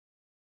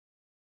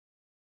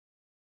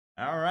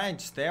All right,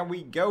 there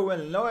we go.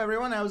 Hello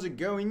everyone, how's it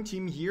going?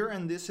 Team here,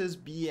 and this is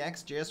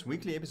BxJS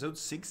Weekly episode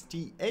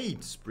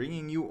 68,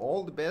 bringing you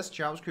all the best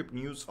JavaScript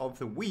news of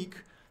the week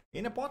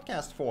in a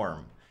podcast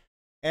form.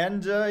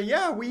 And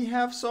yeah, we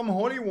have some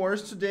holy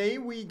wars today.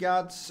 We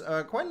got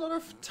quite a lot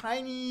of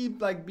tiny,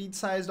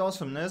 beat-sized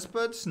awesomeness,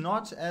 but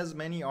not as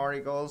many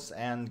articles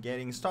and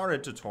getting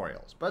started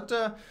tutorials. But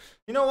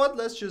you know what?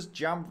 Let's just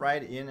jump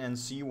right in and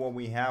see what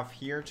we have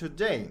here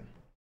today.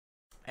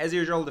 As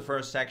usual, the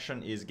first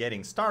section is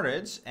getting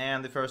started,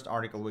 and the first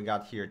article we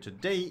got here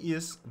today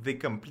is the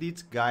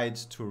complete guide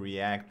to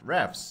React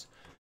refs.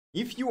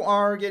 If you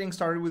are getting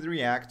started with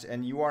React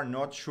and you are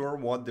not sure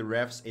what the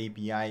refs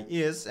API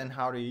is and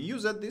how to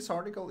use it, this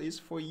article is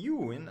for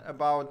you. In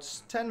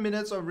about 10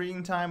 minutes of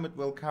reading time, it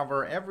will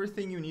cover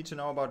everything you need to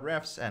know about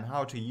refs and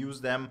how to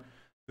use them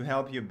to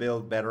help you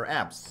build better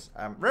apps.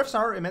 Refs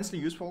are immensely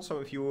useful, so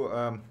if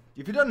you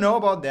don't know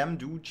about them,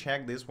 do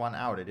check this one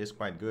out. It is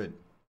quite good.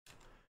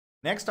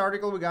 Next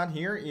article we got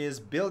here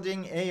is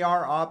building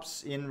AR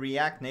ops in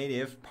React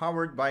Native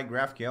powered by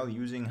GraphQL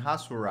using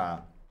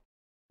Hasura.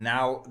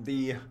 Now,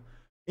 the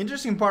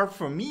interesting part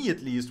for me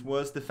at least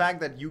was the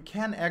fact that you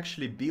can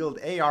actually build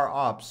AR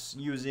ops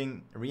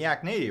using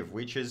React Native,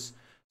 which is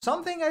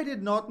something I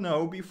did not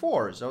know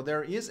before. So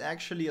there is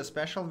actually a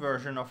special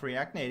version of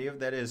React Native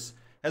that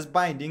has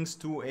bindings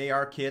to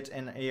ARKit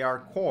and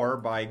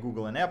ARCore by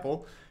Google and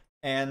Apple.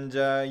 And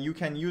you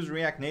can use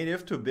React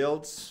Native to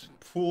build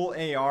full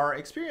AR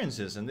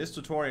experiences. And this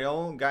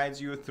tutorial guides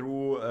you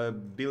through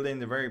building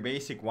the very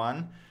basic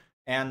one.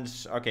 And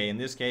okay, in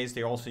this case,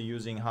 they're also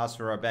using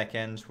Hasura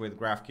backend with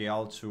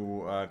GraphQL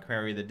to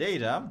query the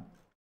data.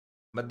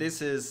 But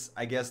this is,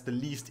 I guess, the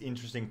least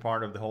interesting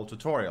part of the whole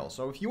tutorial.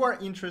 So if you are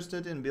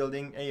interested in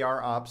building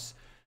AR apps,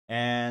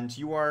 and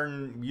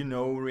you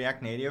know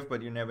React Native,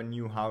 but you never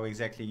knew how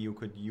exactly you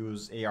could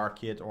use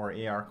ARKit or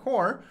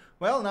ARCore,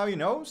 well, now you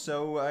know.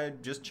 So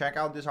just check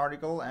out this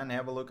article and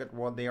have a look at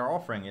what they are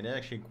offering. It is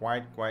actually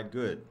quite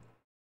good.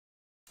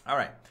 All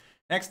right.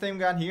 Next thing we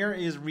got here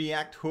is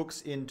React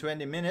hooks in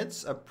 20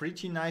 minutes. A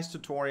pretty nice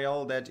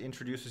tutorial that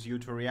introduces you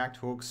to React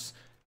hooks,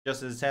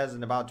 just as it says,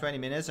 in about 20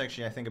 minutes.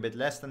 Actually, I think a bit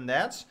less than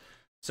that.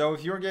 So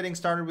if you're getting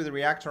started with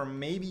React, or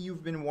maybe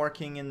you've been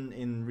working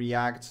in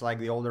React, like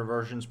the older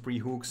versions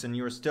pre-hooks, and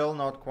you're still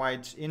not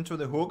quite into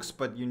the hooks,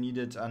 but you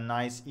needed a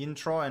nice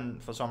intro, and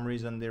for some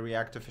reason the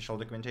React official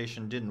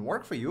documentation didn't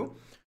work for you,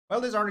 well,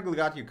 this article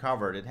got you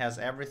covered. It has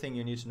everything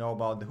you need to know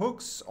about the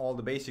hooks. All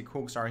the basic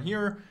hooks are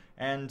here,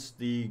 and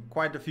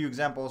quite a few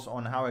examples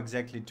on how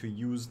exactly to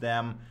use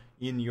them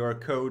in your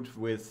code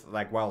with,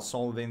 while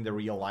solving the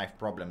real life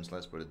problems,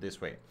 let's put it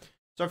this way.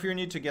 So if you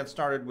need to get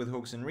started with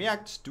hooks in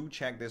React, do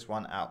check this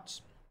one out.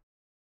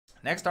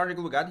 Next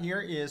article we got here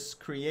is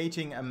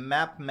creating a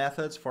map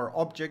methods for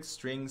objects,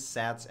 strings,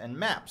 sets, and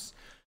maps.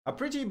 A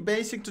pretty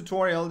basic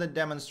tutorial that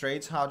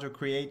demonstrates how to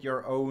create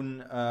your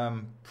own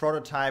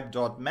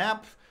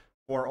prototype.map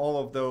for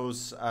all of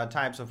those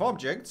types of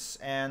objects.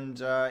 And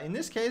in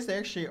this case, they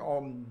actually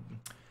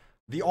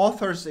the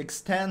authors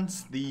extend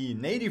the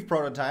native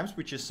prototypes,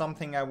 which is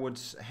something I would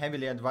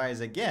heavily advise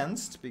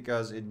against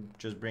because it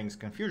just brings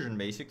confusion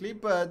basically.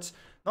 But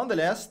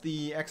nonetheless,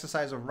 the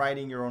exercise of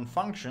writing your own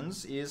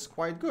functions is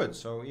quite good.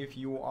 So if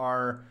you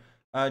are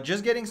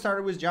just getting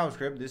started with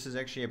JavaScript, this is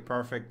actually a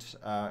perfect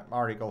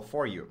article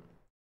for you.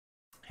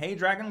 Hey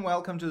Dragon,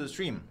 welcome to the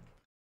stream.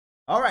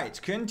 All right,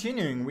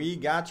 continuing, we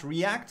got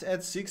React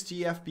at 60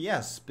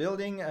 FPS,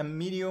 building a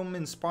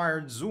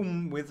medium-inspired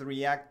zoom with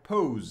React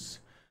Pose.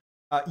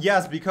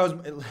 Yes, because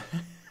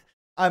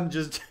I'm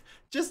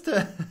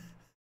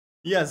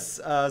yes,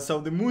 so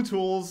the Moo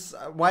tools,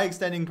 why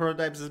extending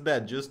prototypes is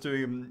bad, just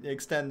to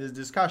extend this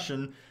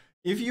discussion.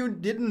 If you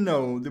didn't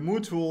know, the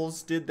Moo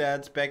tools did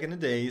that back in the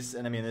days,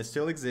 and I mean, it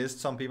still exists.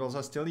 Some people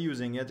are still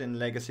using it in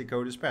legacy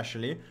code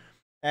especially.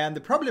 And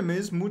the problem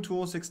is Moo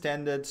tools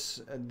extended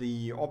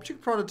the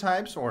object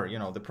prototypes, or, you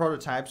know, the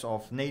prototypes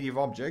of native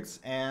objects,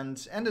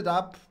 and ended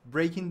up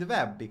breaking the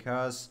web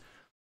because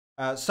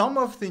some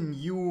of the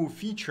new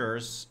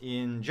features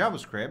in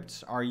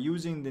JavaScript are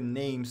using the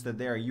names that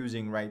they are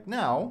using right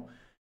now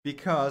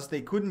because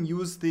they couldn't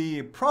use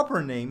the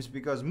proper names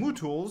because Moo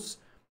tools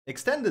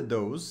extended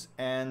those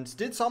and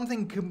did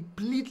something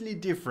completely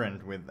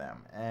different with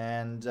them.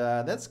 And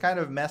that's kind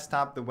of messed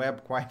up the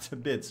web quite a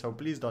bit, so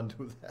please don't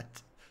do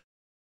that.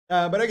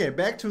 But okay,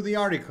 back to the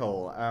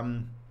article.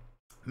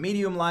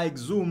 Medium-like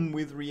zoom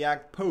with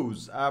React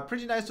Pose. A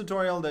pretty nice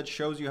tutorial that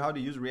shows you how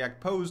to use React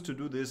Pose to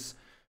do this,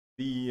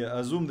 the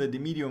zoom that the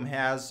medium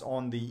has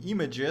on the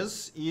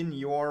images in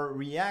your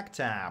React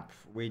app,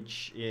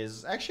 which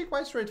is actually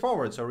quite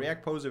straightforward. So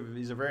React Pose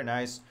is a very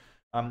nice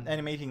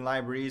animating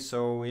library.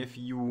 So if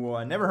you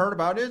never heard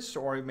about it,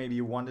 or maybe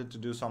you wanted to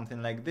do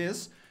something like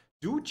this,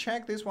 do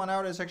check this one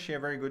out. It's actually a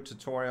very good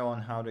tutorial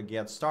on how to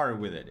get started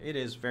with it. It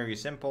is very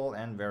simple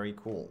and very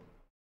cool.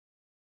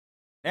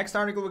 Next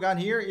article we got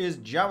here is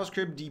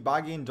JavaScript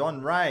debugging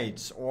done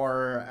right,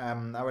 or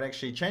I would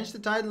actually change the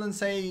title and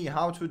say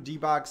how to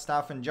debug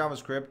stuff in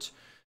JavaScript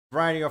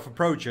variety of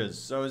approaches.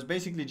 So it's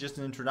basically just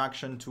an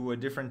introduction to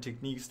different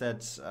techniques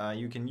that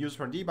you can use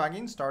for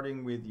debugging,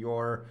 starting with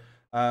your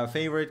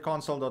favorite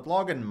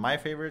console.log and my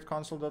favorite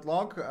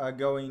console.log,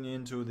 going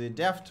into the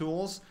dev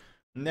tools,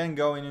 and then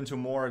going into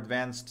more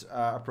advanced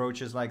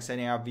approaches like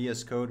setting up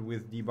VS Code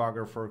with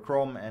debugger for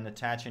Chrome and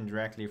attaching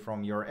directly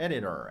from your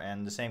editor.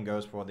 And the same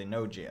goes for the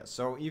Node.js.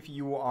 So if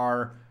you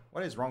are,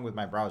 what is wrong with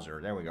my browser?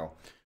 There we go.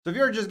 So if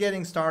you're just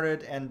getting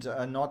started and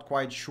not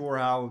quite sure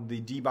how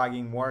the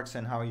debugging works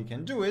and how you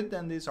can do it,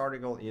 then this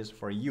article is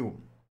for you.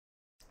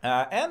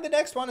 And the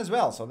next one as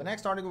well. So the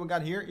next article we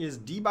got here is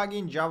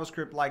Debugging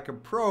JavaScript Like a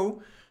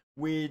Pro,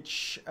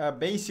 which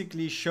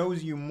basically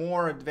shows you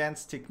more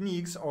advanced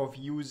techniques of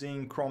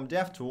using Chrome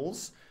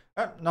DevTools.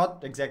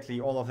 Not exactly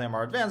all of them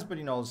are advanced, but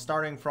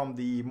starting from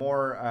the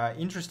more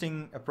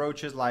interesting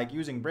approaches like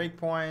using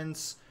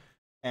breakpoints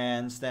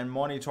and then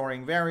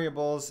monitoring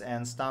variables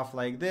and stuff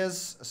like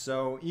this.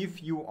 So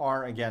if you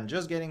are, again,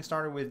 just getting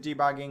started with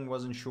debugging,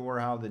 wasn't sure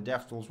how the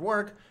DevTools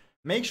work,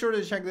 make sure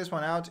to check this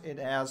one out. It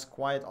has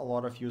quite a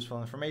lot of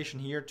useful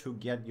information here to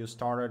get you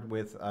started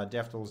with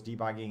DevTools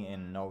debugging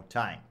in no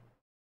time.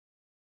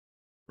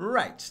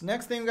 Right,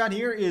 next thing we got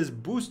here is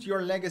Boost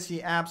Your Legacy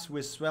Apps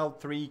with Svelte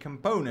 3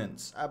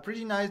 Components. A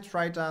pretty nice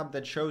write-up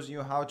that shows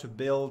you how to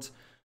build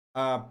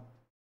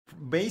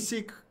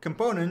basic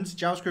components,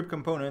 JavaScript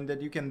component that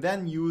you can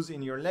then use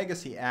in your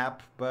legacy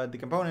app, but the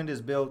component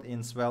is built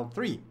in Svelte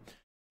 3,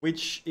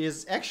 which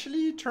is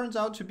actually turns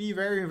out to be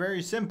very,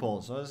 very simple.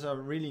 So it's a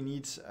really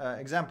neat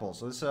example.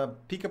 So it's a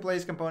pick a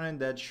place component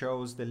that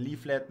shows the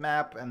leaflet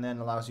map and then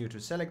allows you to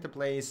select a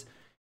place,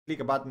 click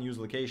a button, use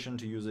location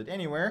to use it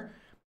anywhere.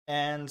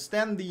 And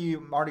then the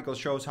article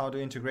shows how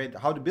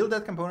to build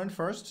that component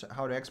first,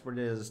 how to export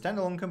it as a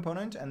standalone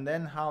component, and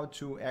then how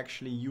to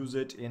actually use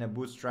it in a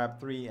Bootstrap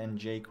 3 and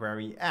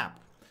jQuery app,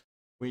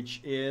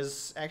 which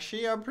is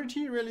actually a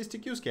pretty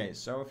realistic use case.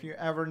 So if you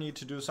ever need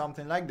to do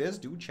something like this,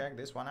 do check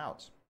this one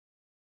out.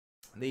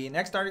 The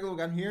next article we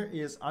got here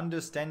is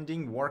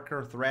Understanding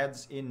Worker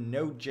Threads in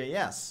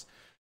Node.js.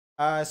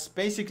 It's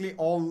basically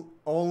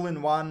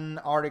all-in-one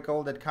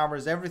article that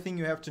covers everything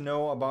you have to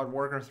know about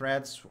worker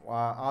threads.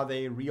 Are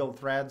they real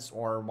threads,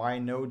 or why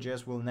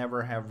Node.js will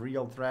never have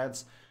real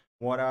threads?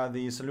 What are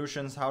the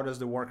solutions? How does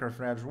the worker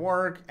threads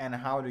work? And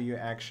how do you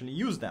actually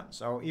use them?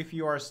 So if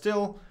you are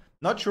still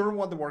not sure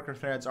what the worker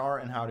threads are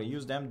and how to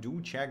use them,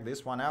 do check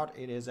this one out.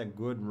 It is a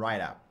good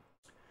write-up.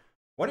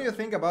 What do you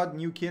think about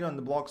New Kid on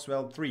the Block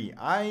Svelte 3?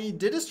 I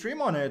did a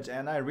stream on it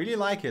and I really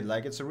like it.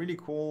 Like, it's a really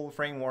cool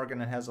framework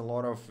and it has a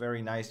lot of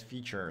very nice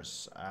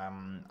features.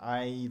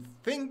 I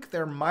think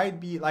there might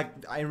be,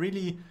 like, I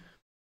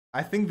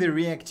think the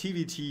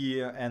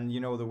reactivity and,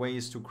 the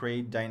ways to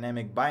create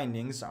dynamic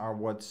bindings are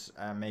what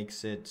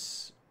makes it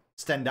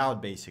stand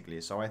out,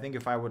 basically. So I think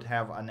if I would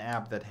have an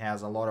app that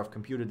has a lot of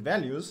computed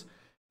values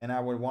and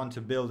I would want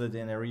to build it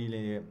in a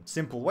really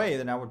simple way,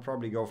 then I would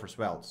probably go for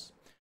Svelte.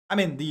 I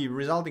mean, the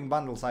resulting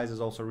bundle size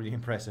is also really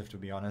impressive, to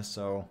be honest.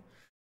 So,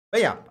 but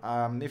yeah,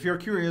 if you're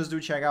curious, do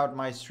check out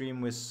my stream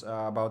with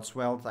about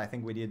Svelte. I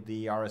think we did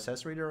the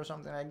RSS reader or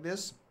something like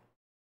this,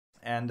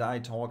 and I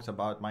talked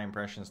about my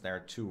impressions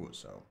there too.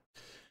 So,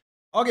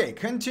 okay,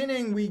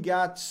 continuing, we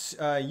got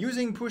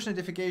using push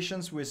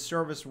notifications with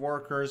service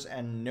workers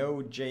and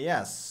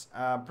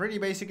Node.js. Pretty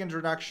basic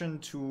introduction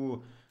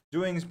to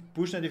doing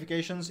push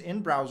notifications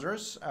in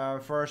browsers.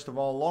 First of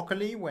all,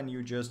 locally, when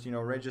you just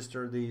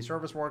register the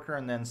service worker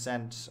and then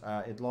send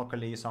it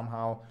locally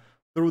somehow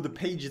through the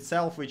page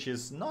itself, which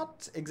is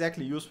not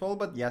exactly useful,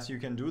 but yes, you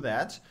can do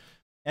that.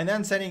 And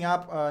then setting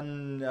up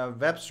a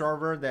web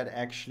server that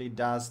actually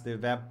does the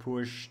web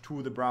push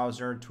to the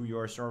browser to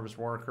your service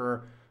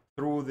worker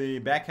through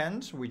the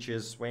backend, which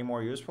is way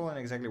more useful and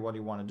exactly what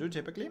you want to do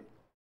typically.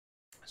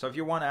 So if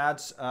you want to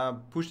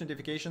add push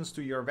notifications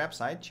to your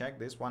website, check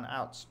this one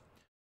out.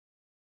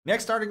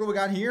 Next article we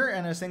got here,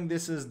 and I think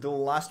this is the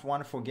last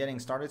one for getting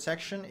started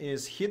section,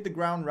 is Hit the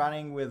Ground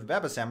Running with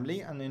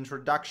WebAssembly, an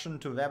introduction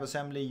to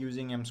WebAssembly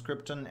using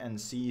Emscripten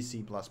and C++,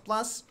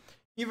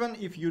 even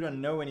if you don't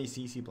know any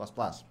C++.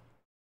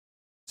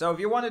 So if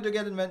you wanted to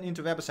get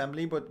into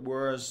WebAssembly but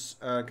was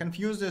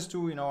confused as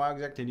to how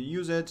exactly to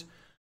use it,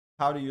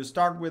 how do you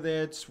start with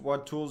it,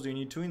 what tools do you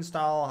need to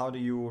install, how do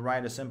you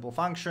write a simple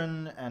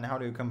function, and how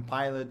do you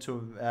compile it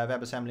to a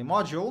WebAssembly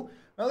module,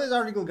 well, this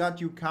article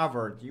got you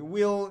covered. You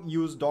will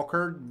use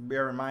Docker,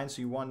 bear in mind,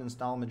 so you won't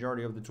install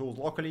majority of the tools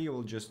locally. You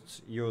will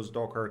just use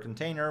Docker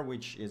container,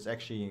 which is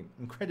actually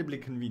incredibly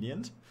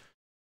convenient.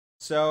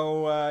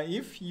 So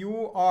if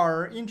you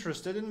are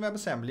interested in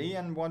WebAssembly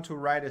and want to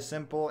write a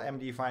simple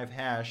MD5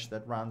 hash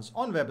that runs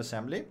on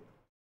WebAssembly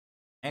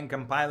and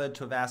compile it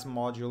to WASM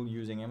module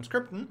using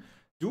Emscripten,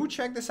 do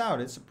check this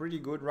out. It's a pretty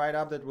good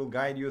write-up that will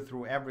guide you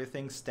through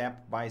everything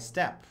step by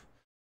step.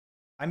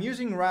 I'm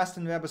using Rust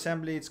and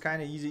WebAssembly. It's kind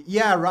of easy.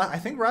 Yeah, I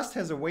think Rust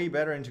has a way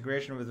better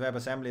integration with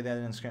WebAssembly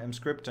than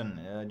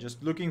Emscripten.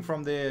 Just looking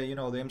from the the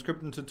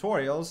Emscripten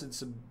tutorials,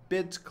 it's a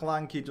bit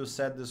clunky to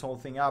set this whole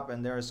thing up,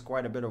 and there's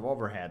quite a bit of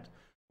overhead.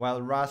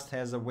 While Rust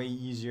has a way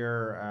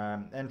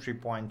easier entry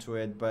point to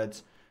it,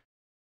 but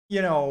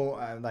you know,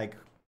 like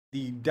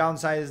the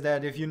downside is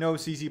that if you know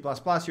C++, you're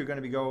going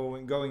to be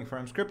going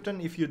from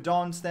Scripton. If you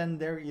don't, then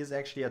there is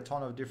actually a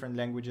ton of different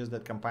languages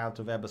that compile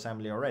to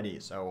WebAssembly already.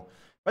 So,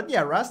 but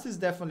yeah, Rust is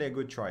definitely a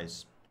good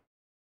choice.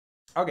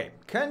 Okay,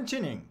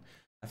 continuing.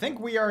 I think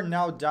we are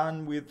now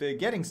done with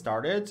getting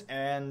started,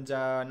 and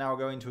now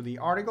going to the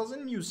articles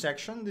and news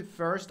section. The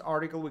first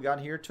article we got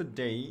here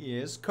today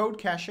is code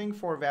caching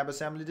for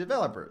WebAssembly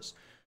developers.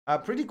 A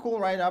pretty cool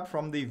write-up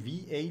from the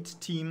V8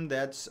 team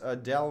that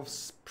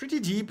delves pretty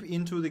deep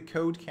into the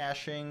code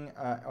caching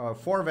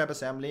for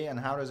WebAssembly and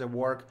how does it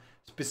work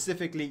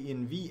specifically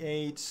in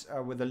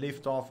V8 with the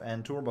liftoff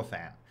and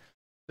turbofan.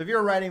 So if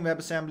you're writing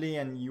WebAssembly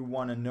and you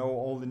want to know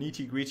all the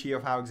nitty-gritty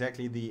of how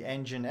exactly the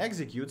engine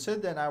executes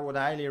it, then I would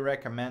highly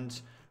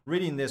recommend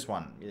reading this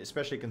one,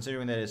 especially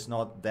considering that it's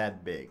not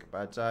that big.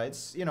 But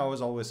it's, you know,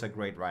 it's always a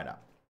great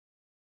write-up.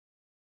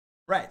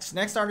 Right,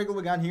 next article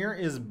we got here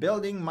is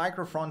building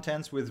micro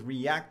frontends with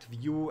React,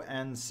 Vue,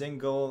 and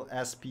single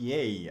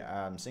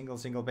SPA.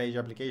 Single page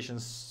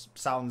applications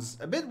sounds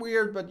a bit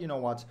weird, but you know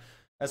what?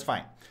 That's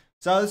fine.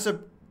 So it's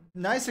a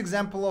nice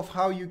example of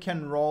how you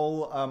can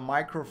roll a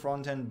micro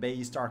frontend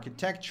based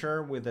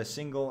architecture with a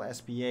single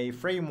SPA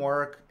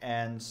framework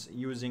and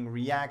using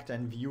React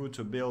and Vue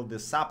to build the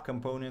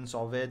sub-components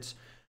of it,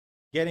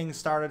 getting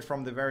started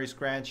from the very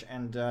scratch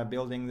and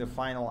building the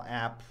final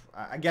app.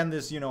 Again,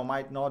 this, you know,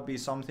 might not be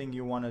something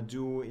you want to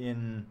do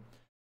in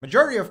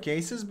majority of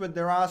cases, but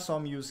there are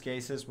some use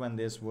cases when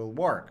this will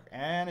work.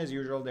 And as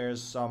usual,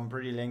 there's some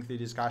pretty lengthy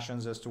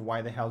discussions as to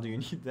why the hell do you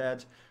need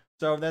that.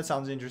 So if that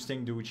sounds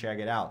interesting, do check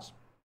it out.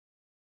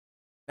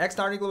 Next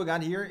article we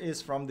got here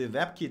is from the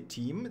WebKit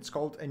team. It's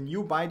called A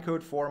New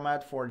Bytecode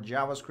Format for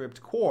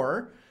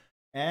JavaScriptCore.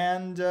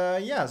 And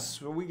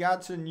yes, we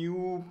got a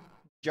new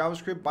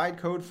JavaScript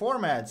bytecode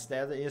formats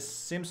that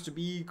seems to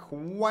be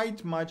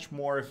quite much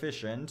more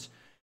efficient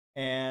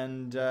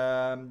and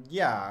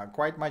yeah,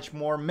 quite much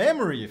more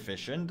memory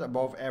efficient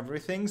above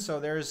everything. So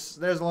there's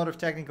a lot of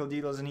technical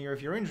details in here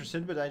if you're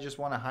interested, but I just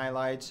want to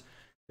highlight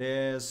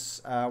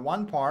this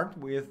one part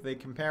with the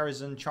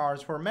comparison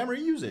charts for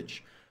memory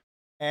usage.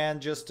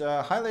 And just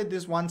highlight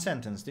this one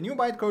sentence. The new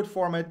bytecode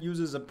format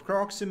uses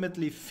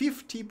approximately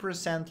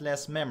 50%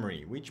 less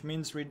memory, which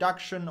means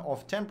reduction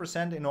of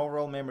 10% in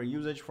overall memory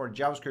usage for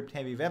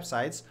JavaScript-heavy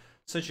websites,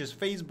 such as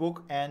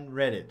Facebook and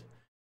Reddit.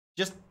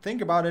 Just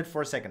think about it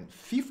for a second.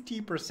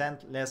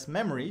 50% less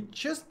memory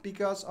just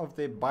because of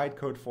the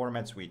bytecode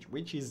format switch,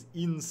 which is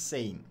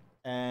insane.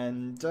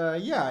 And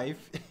yeah,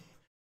 if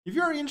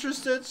you're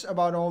interested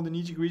about all the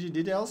nitty-gritty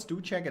details,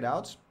 do check it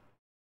out.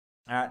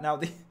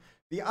 Now,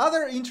 the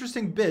other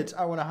interesting bit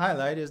I want to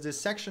highlight is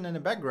this section in the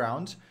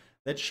background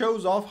that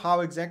shows off how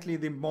exactly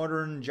the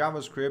modern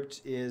JavaScript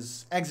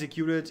is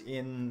executed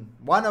in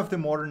one of the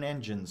modern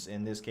engines,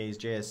 in this case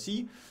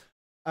JSC.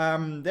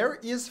 There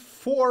is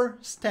 4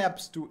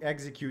 steps to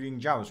executing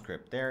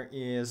JavaScript. There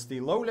is the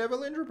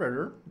low-level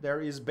interpreter,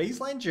 there is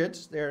baseline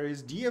JIT, there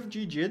is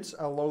DFG JIT,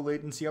 a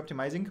low-latency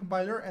optimizing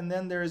compiler, and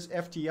then there is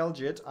FTL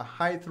JIT, a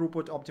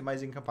high-throughput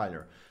optimizing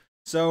compiler.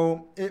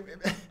 So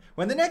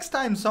when the next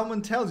time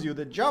someone tells you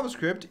that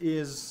JavaScript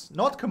is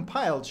not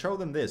compiled, show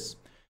them this.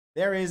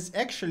 There is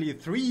actually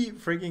 3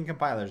 freaking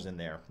compilers in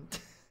there.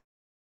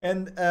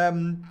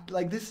 And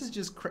like, this is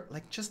just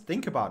like, just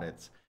think about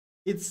it.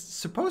 It's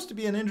supposed to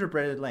be an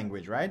interpreted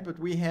language, right? But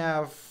we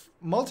have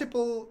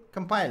multiple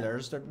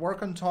compilers that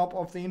work on top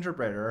of the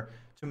interpreter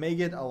to make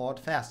it a lot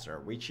faster,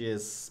 which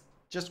is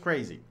just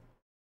crazy.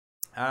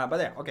 But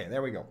there, okay,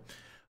 there we go.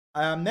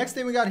 Next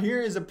thing we got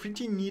here is a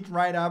pretty neat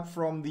write-up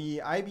from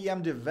the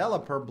IBM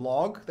developer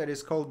blog that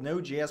is called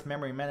Node.js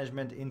Memory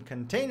Management in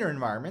Container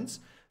Environments,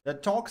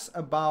 that talks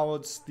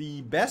about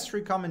the best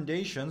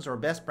recommendations or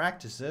best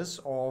practices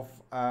of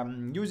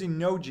using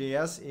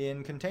Node.js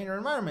in container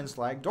environments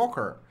like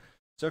Docker.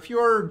 So if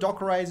you're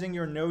Dockerizing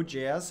your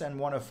Node.js and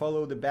want to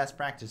follow the best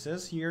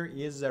practices, here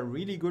is a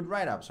really good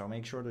write-up, so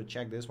make sure to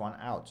check this one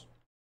out.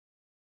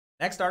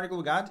 Next article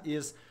we got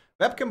is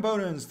Web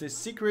Components, the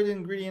secret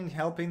ingredient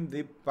helping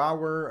the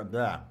power...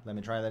 let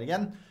me try that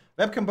again.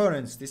 Web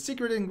Components, the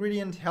secret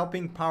ingredient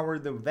helping power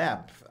the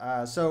web.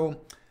 So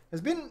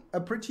there's been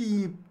a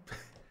pretty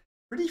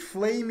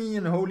flamey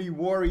and holy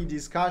war-y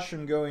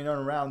discussion going on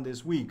around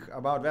this week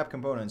about Web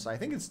Components. I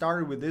think it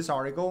started with this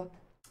article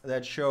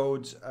that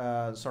showed,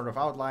 sort of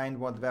outlined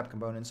what the Web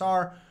Components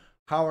are,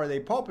 how are they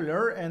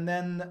popular, and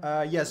then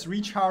yes,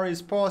 Reach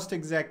Harry's post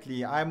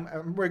exactly.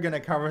 We're gonna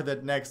cover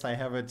that next. I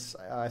have it.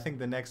 I think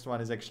the next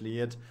one is actually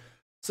it.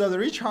 So the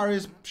Reach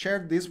Harry's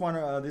shared this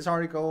one, this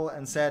article,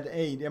 and said,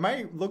 "Hey, am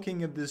I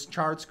looking at these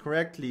charts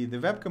correctly? The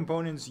Web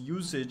Components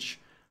usage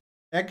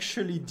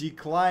actually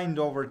declined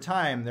over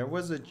time. There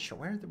was a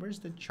where's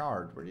the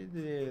chart?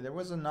 There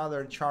was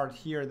another chart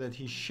here that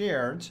he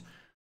shared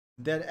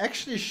that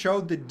actually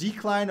showed the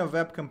decline of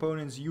Web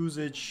Components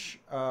usage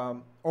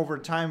over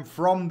time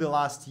from the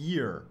last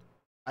year.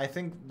 I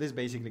think this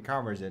basically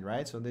covers it,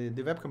 right? So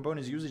the Web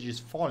Components usage is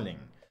falling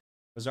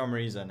for some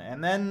reason.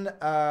 And then,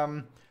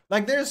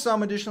 like, there's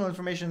some additional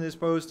information in this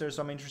post. There's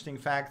some interesting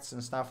facts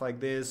and stuff like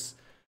this.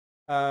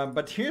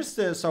 But here's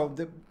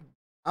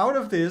out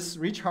of this,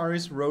 Rich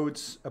Harris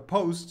wrote a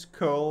post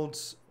called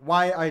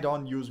 "Why I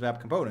Don't Use Web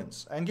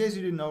Components." In case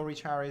you didn't know,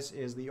 Rich Harris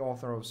is the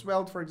author of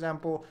Svelte, for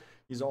example.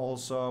 He's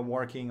also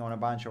working on a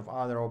bunch of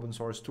other open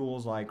source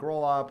tools like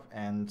Rollup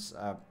and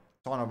a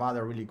ton of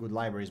other really good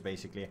libraries,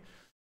 basically.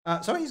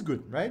 So he's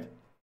good, right?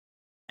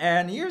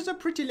 And here's a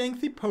pretty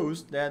lengthy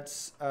post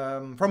that's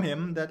from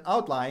him that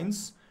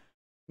outlines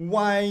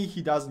why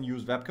he doesn't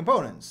use web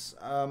components.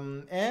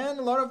 And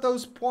a lot of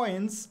those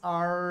points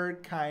are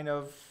kind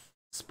of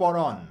spot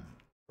on.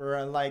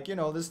 Or like, you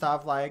know, the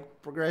stuff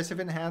like progressive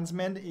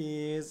enhancement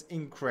is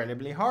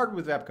incredibly hard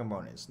with web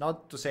components.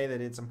 Not to say that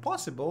it's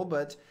impossible,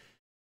 but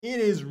it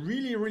is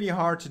really, really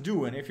hard to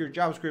do. And if your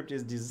JavaScript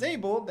is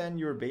disabled, then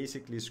you're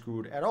basically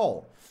screwed at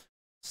all.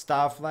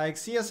 Stuff like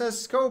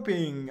CSS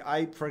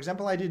scoping. For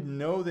example, I didn't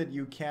know that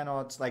you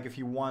cannot, like if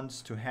you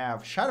want to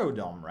have shadow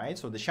DOM, right?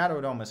 So the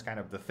shadow DOM is kind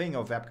of the thing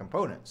of web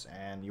components,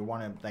 and you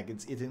want to, like,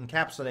 it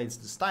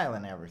encapsulates the style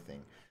and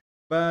everything.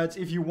 But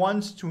if you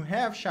want to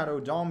have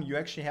shadow DOM, you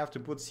actually have to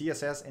put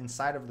CSS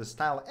inside of the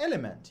style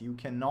element. You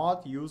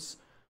cannot use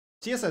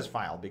CSS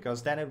file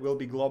because then it will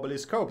be globally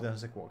scoped. And I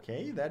was like, well,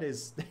 okay, that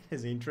is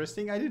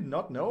interesting. I did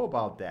not know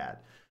about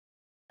that.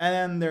 And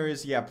then there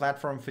is, yeah,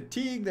 platform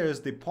fatigue.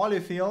 There's the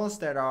polyfills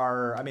that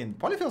are, I mean,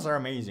 polyfills are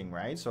amazing,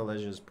 right? So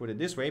let's just put it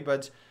this way,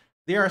 but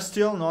they are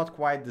still not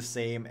quite the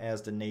same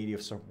as the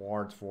native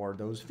support for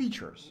those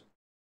features.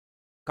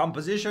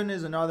 Composition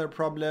is another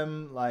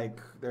problem.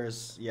 Like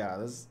there's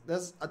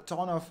a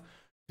ton of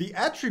the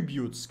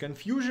attributes.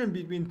 Confusion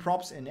between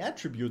props and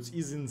attributes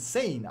is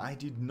insane. I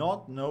did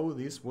not know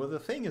this was a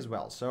thing as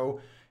well. So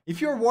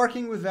if you're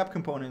working with web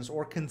components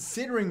or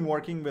considering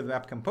working with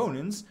web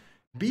components,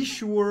 be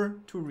sure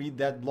to read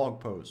that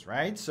blog post,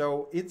 right?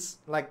 So it's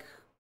like,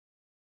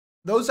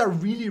 those are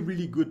really,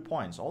 really good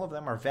points. All of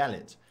them are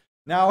valid.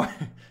 Now,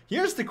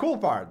 here's the cool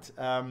part.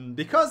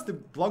 Because the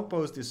blog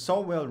post is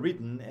so well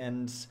written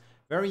and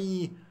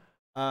very,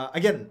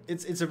 again,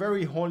 it's a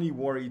very holy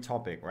warry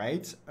topic,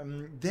 right?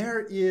 There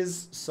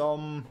is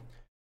some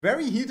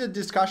very heated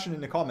discussion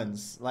in the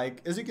comments.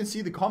 Like, as you can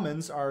see, the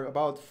comments are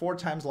about 4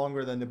 times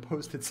longer than the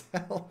post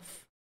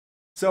itself.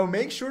 So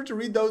make sure to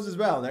read those as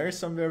well. There is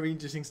some very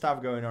interesting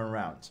stuff going on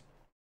around.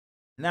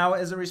 Now,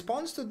 as a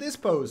response to this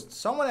post,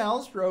 someone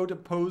else wrote a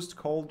post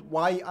called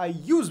 "Why I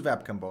Use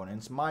Web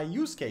Components, My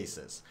Use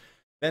Cases,"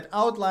 that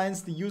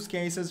outlines the use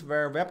cases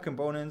where web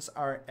components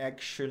are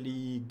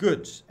actually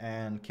good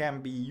and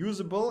can be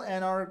usable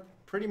and are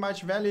pretty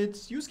much valid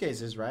use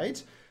cases,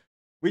 right?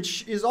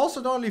 Which is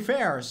also totally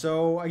fair.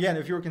 So again,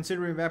 if you're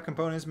considering web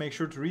components, make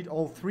sure to read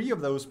all 3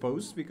 of those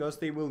posts because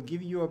they will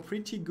give you a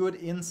pretty good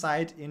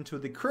insight into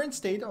the current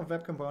state of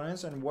web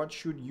components and what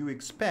should you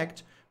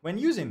expect when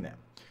using them.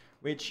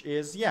 Which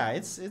is, yeah,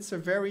 it's a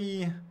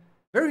very,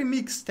 very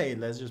mixed state,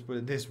 let's just put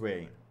it this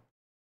way.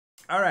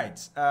 All right,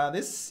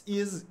 this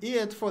is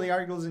it for the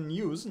articles in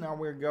news. Now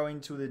we're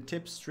going to the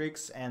tips,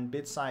 tricks, and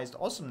bit-sized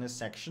awesomeness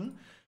section.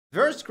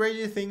 First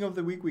crazy thing of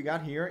the week we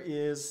got here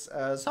is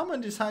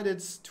someone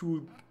decided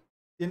to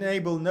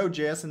enable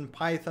Node.js and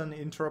Python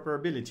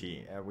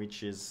interoperability,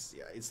 which is,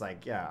 it's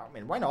like, yeah, I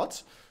mean, why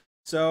not?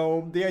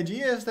 So the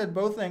idea is that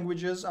both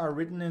languages are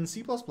written in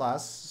C++.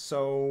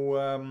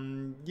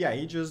 So yeah,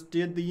 he just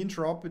did the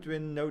interop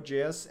between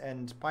Node.js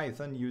and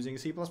Python using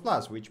C++,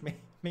 which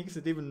makes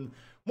it even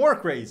more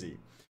crazy.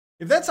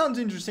 If that sounds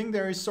interesting,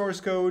 there is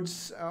source code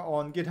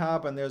on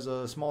GitHub, and there's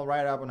a small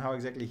write-up on how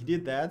exactly he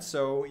did that.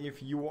 So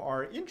if you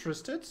are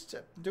interested,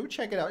 do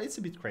check it out. It's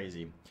a bit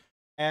crazy.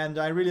 And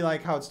I really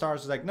like how it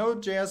starts like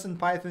Node.js and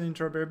Python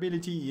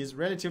interoperability is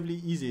relatively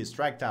easy,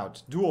 striked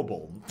out,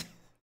 doable.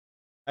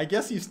 I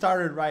guess he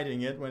started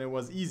writing it when it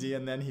was easy,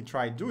 and then he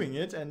tried doing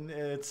it, and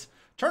it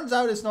turns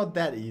out it's not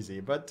that easy.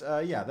 But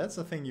yeah, that's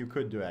a thing you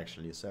could do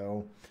actually.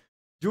 So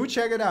do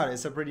check it out.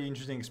 It's a pretty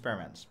interesting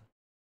experiment.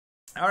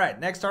 All right,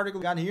 next article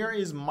we got here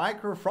is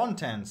micro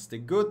frontends, the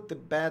good, the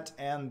bad,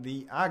 and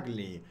the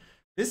ugly.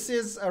 This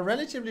is a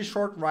relatively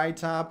short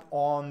write-up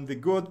on the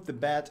good, the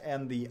bad,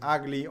 and the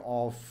ugly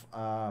of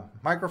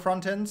micro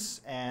frontends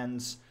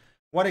and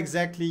what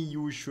exactly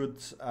you should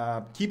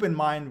keep in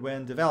mind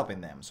when developing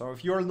them. So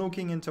if you're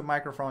looking into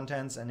micro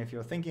frontends and if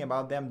you're thinking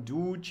about them,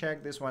 do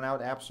check this one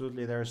out.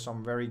 Absolutely, there's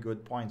some very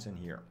good points in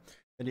here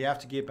that you have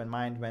to keep in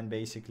mind when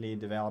basically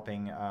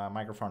developing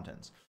micro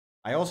frontends.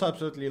 I also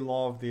absolutely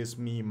love this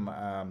meme,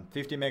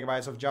 50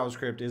 megabytes of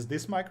JavaScript. Is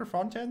this micro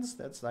frontends?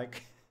 That's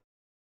like,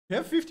 you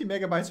have 50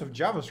 megabytes of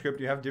JavaScript,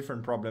 you have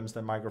different problems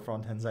than micro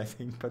frontends, I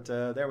think, but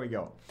there we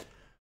go.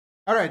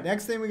 All right,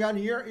 next thing we got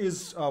here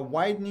is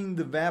widening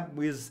the web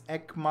with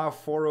ECMA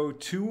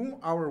 402,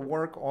 our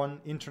work on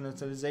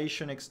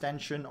internationalization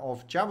extension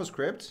of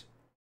JavaScript.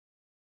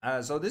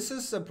 So this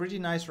is a pretty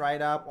nice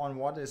write-up on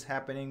what is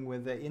happening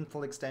with the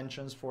Intel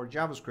extensions for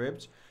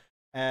JavaScript.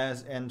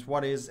 And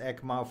what is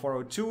ECMA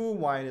 402,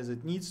 why does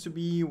it needs to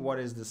be, what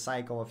is the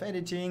cycle of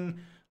editing,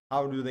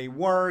 how do they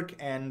work,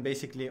 and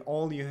basically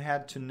all you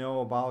had to know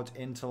about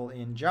Intel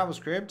in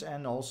JavaScript,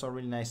 and also a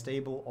really nice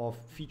table of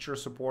feature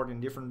support in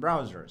different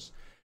browsers.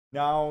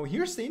 Now,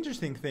 here's the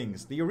interesting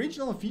things. The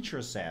original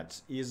feature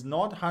set is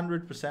not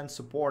 100%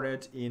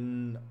 supported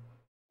in,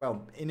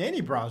 well, in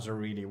any browser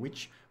really,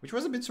 which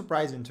was a bit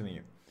surprising to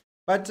me.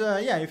 But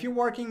yeah, if you're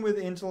working with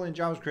Intel and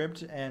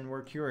JavaScript and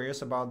we're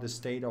curious about the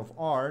state of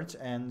art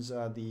and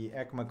the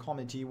ECMA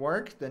committee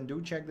work, then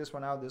do check this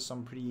one out. There's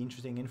some pretty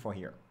interesting info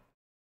here.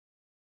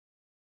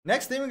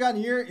 Next thing we got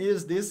here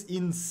is this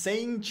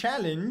insane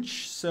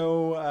challenge.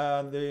 So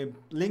the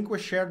link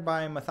was shared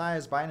by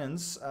Matthias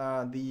Binance.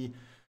 The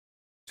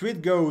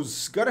tweet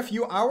goes, got a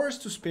few hours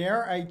to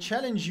spare. I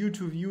challenge you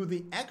to view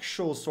the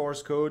actual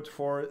source code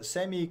for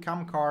Semi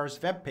Kamkar's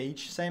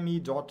webpage,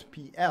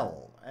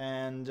 semi.pl.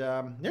 And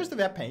there's the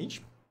web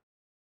page.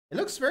 It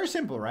looks very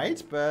simple,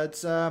 right?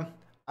 But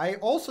I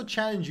also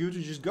challenge you to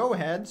just go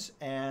ahead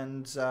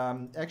and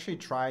actually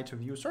try to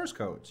view source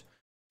code.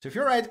 So if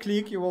you right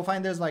click, you will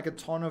find there's like a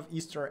ton of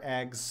Easter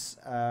eggs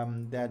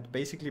that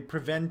basically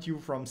prevent you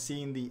from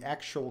seeing the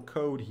actual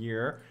code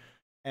here.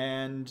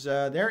 And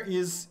there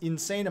is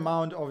insane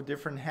amount of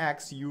different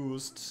hacks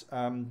used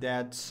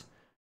that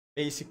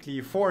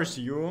basically force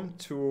you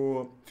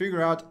to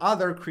figure out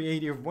other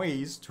creative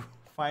ways to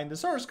find the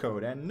source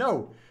code. And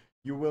no,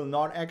 you will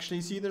not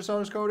actually see the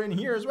source code in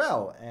here as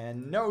well.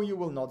 And no, you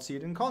will not see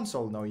it in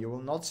console. No, you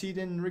will not see it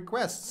in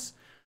requests.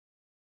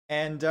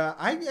 And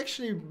I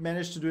actually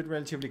managed to do it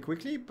relatively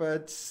quickly,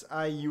 but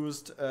I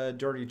used a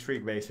dirty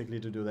trick basically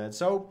to do that.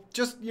 So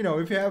just, you know,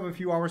 if you have a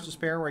few hours to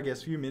spare, or I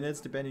guess a few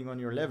minutes, depending on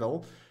your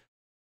level,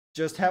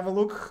 just have a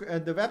look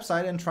at the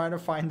website and try to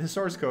find the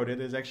source code. It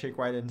is actually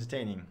quite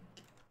entertaining.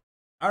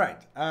 All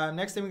right,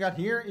 next thing we got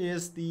here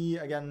is the,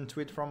 again,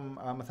 tweet from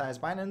Matthias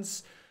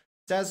Binance.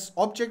 Says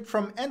object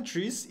from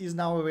entries is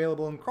now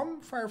available in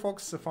Chrome,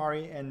 Firefox,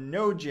 Safari, and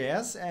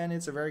Node.js, and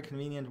it's a very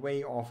convenient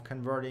way of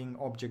converting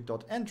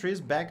object.entries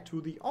back to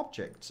the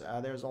object.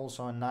 There's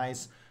also a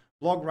nice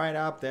blog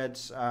write-up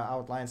that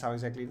outlines how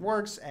exactly it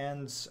works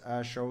and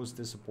shows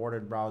the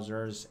supported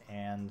browsers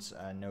and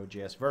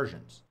Node.js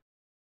versions.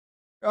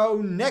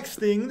 Oh, next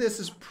thing, this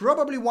is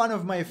probably one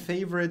of my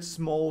favorite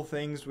small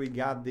things we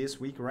got this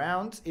week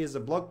around, is a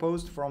blog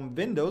post from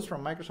Windows,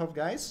 from Microsoft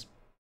guys,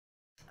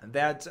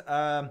 that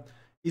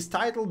is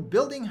titled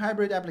Building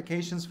Hybrid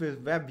Applications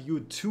with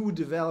WebView 2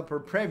 Developer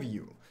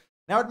Preview.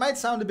 Now it might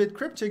sound a bit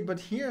cryptic, but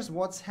here's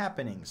what's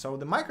happening. So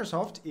the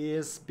Microsoft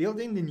is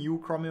building the new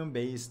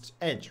Chromium-based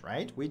Edge,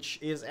 right? Which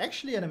is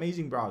actually an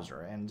amazing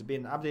browser and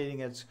been updating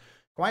it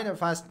quite a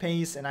fast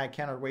pace, and I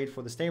cannot wait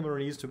for the stable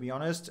release, to be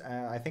honest.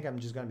 I think I'm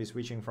just going to be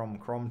switching from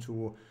Chrome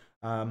to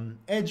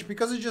Edge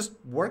because it just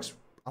works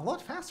a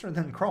lot faster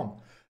than Chrome.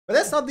 But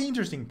that's not the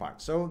interesting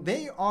part. So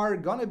they are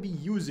gonna be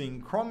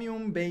using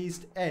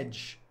Chromium-based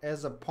Edge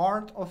as a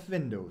part of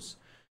Windows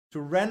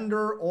to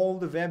render all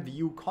the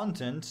WebView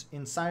content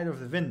inside of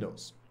the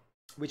Windows.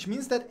 Which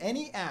means that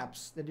any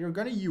apps that you're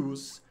gonna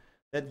use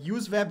that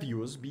use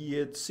WebViews, be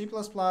it C++,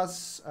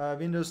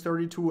 Windows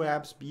 32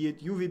 apps, be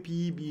it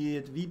UWP, be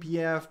it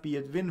VPF, be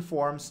it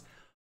WinForms,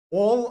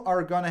 all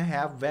are gonna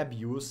have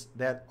WebViews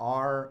that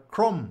are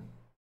Chrome,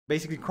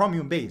 basically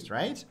Chromium-based,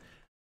 right?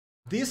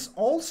 This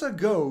also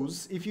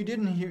goes, if you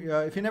didn't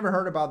hear, if you never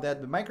heard about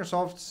that, the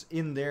Microsoft's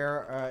in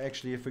there.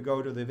 Actually, if we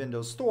go to the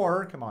Windows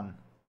Store, come on,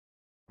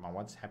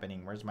 what's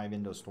happening? Where's my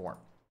Windows Store?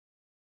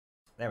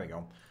 There we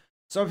go.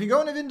 So if you go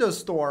in the Windows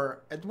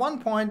Store, at one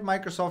point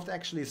Microsoft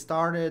actually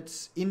started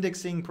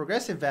indexing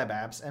progressive web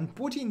apps and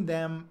putting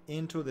them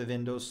into the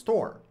Windows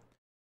Store.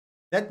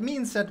 That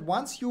means that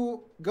once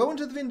you go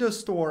into the Windows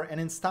Store and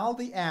install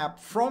the app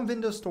from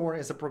Windows Store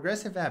as a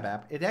progressive web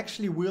app, it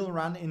actually will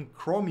run in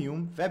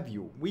Chromium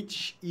WebView,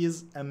 which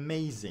is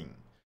amazing.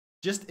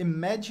 Just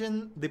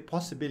imagine the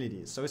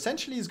possibilities. So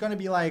essentially it's going to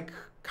be like,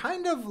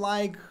 kind of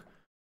like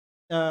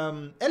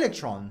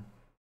Electron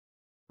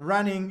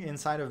running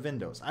inside of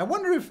Windows. I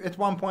wonder if at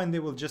one point they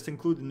will just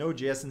include the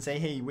Node.js and say,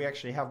 hey, we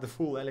actually have the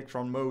full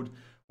Electron mode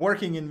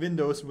working in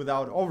Windows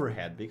without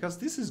overhead, because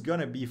this is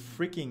going to be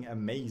freaking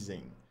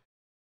amazing.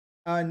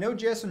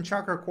 Node.js and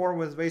JavaScriptCore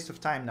was a waste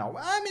of time now.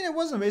 I mean, it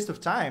wasn't a waste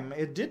of time.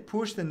 It did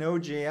push the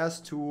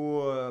Node.js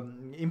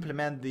to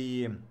implement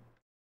the,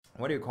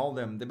 what do you call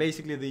them?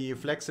 Basically the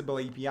flexible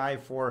API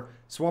for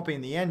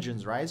swapping the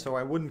engines, right? So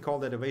I wouldn't call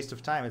that a waste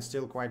of time. It's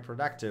still quite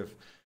productive.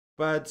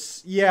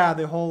 But yeah,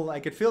 the whole,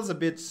 like, it feels a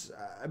bit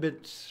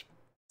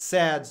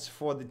sad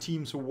for the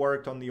teams who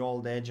worked on the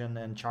old Edge and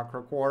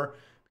JavaScriptCore,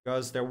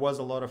 because there was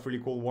a lot of really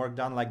cool work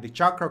done. Like the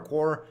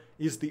JavaScriptCore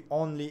is the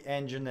only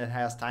engine that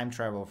has time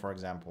travel, for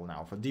example,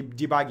 now for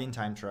debugging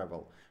time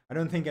travel. I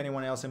don't think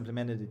anyone else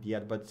implemented it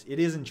yet, but it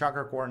is in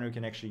JavaScriptCore and you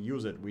can actually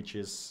use it, which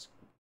is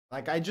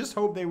like, I just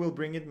hope they will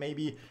bring it.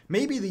 Maybe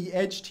the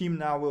Edge team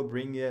now will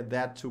bring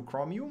that to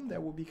Chromium.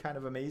 That would be kind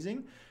of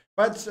amazing.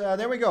 But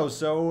there we go.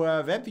 So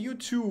WebView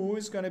 2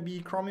 is going to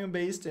be Chromium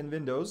based in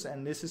Windows,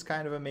 and this is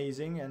kind of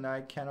amazing, and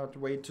I cannot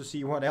wait to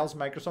see what else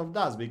Microsoft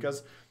does,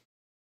 because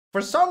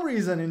for some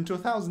reason in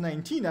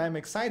 2019 I'm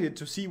excited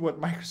to see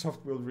what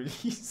Microsoft will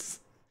release.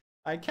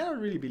 I cannot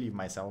really believe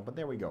myself, but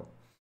there we go.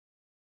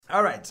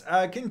 All right,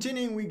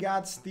 continuing, we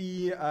got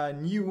the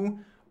new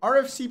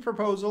RFC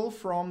proposal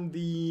from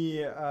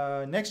the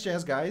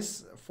Next.js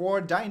guys for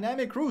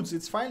dynamic routes.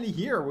 It's finally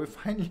here. We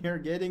finally are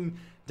getting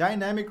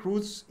dynamic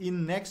routes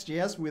in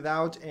Next.js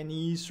without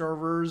any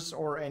servers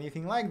or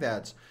anything like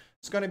that.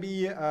 It's gonna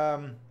be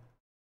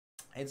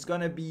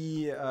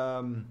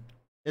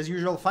as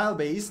usual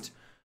file-based,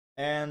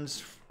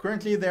 and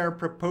currently they're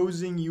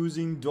proposing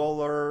using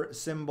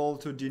 $symbol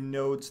to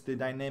denote the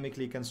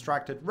dynamically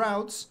constructed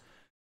routes,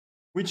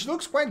 which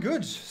looks quite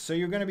good. So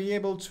you're going to be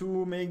able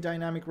to make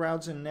dynamic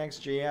routes in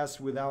Next.js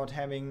without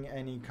having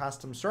any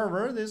custom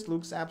server. This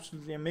looks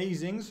absolutely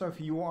amazing. So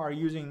if you are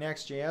using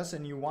Next.js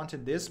and you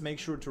wanted this, make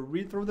sure to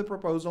read through the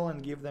proposal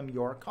and give them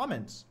your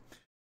comments.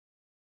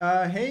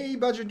 Hey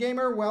Budget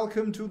Gamer,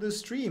 welcome to the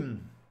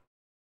stream.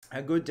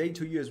 A good day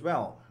to you as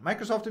well.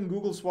 Microsoft and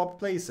Google swapped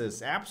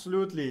places.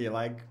 Absolutely.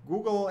 Like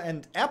Google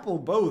and Apple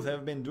both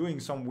have been doing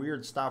some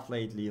weird stuff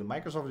lately.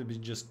 Microsoft has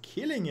been just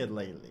killing it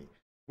lately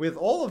with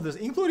all of this,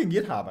 including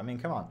GitHub. I mean,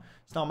 come on.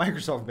 It's now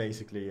Microsoft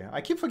basically. I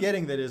keep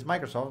forgetting that it's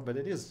Microsoft, but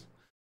it is.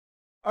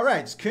 All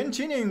right,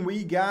 continuing,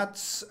 we got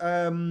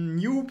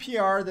new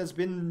PR that's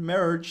been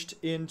merged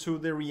into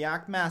the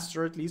React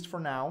master, at least for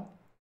now.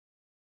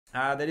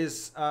 That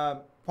is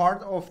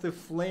part of the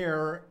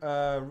Flare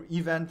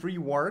event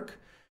rework.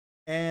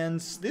 And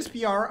this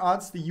PR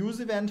adds the use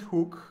event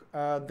hook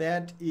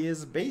that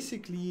is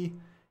basically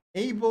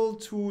able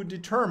to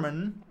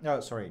determine,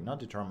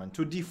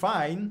 to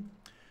define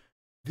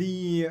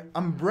the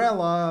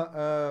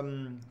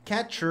umbrella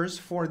catchers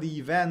for the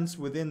events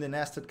within the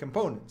nested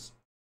components.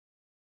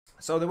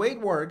 So the way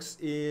it works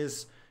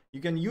is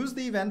you can use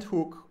the event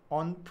hook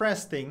on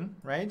press thing,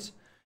 right?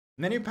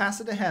 And then you pass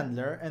it a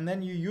handler, and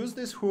then you use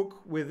this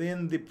hook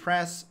within the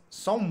press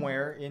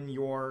somewhere in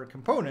your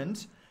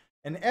component.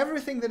 And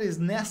everything that is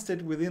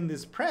nested within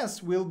this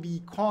press will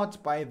be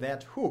caught by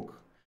that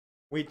hook,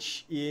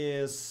 which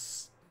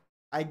is,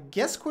 I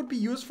guess, could be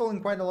useful in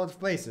quite a lot of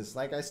places.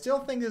 Like, I still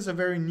think it's a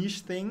very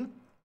niche thing,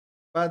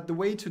 but the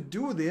way to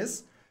do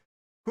this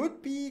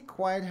could be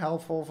quite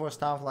helpful for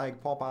stuff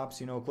like pop-ups,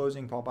 you know,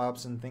 closing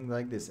pop-ups and things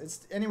like this.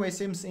 It's anyway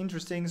seems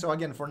interesting. So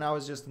again, for now,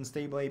 it's just in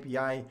stable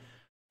API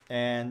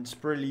and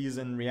release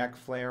and React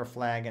Flare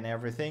flag and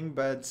everything,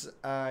 but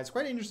it's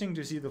quite interesting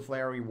to see the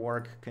Flare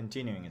rework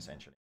continuing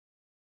essentially.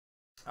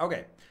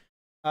 Okay,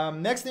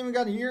 next thing we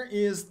got here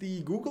is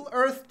the Google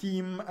Earth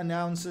team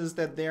announces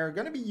that they're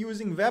going to be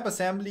using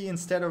WebAssembly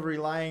instead of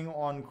relying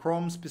on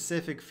Chrome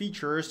specific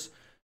features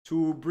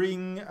to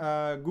bring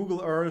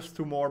Google Earth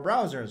to more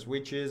browsers,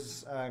 which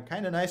is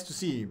kind of nice to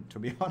see, to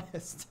be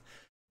honest.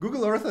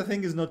 Google Earth, I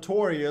think, is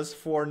notorious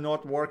for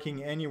not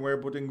working anywhere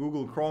but in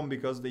Google Chrome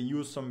because they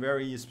use some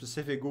very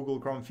specific Google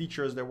Chrome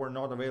features that were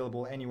not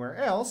available anywhere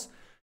else.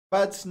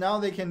 But now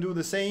they can do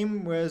the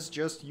same with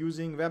just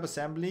using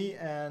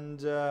WebAssembly,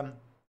 and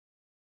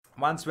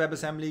once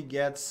WebAssembly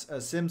gets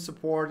sim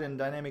support and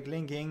dynamic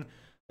linking,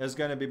 it's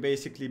going to be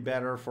basically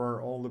better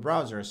for all the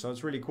browsers. So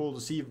it's really cool to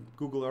see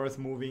Google Earth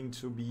moving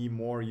to be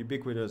more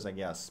ubiquitous, I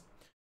guess.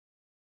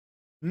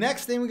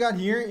 Next thing we got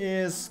here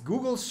is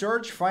Google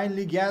Search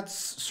finally gets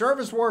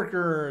service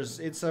workers.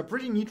 It's a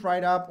pretty neat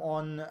write-up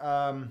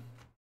on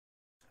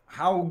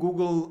how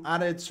Google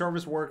added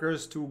service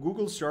workers to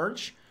Google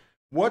Search.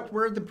 What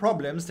were the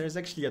problems? There's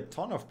actually a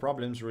ton of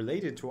problems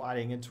related to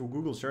adding it to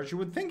Google Search. You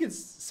would think it's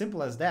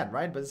simple as that,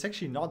 right? But it's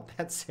actually not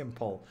that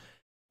simple.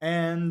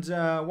 And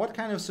what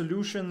kind of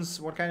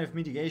solutions, what kind of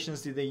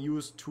mitigations did they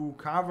use to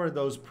cover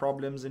those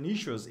problems and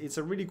issues? It's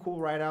a really cool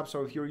write-up.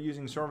 So if you're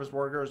using service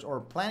workers or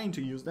planning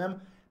to use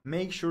them,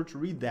 make sure to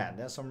read that.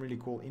 There's some really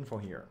cool info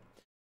here.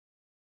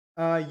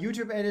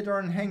 YouTube editor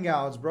and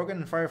Hangouts,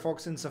 broken in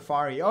Firefox and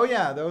Safari. Oh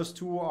yeah, those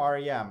two are,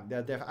 yeah.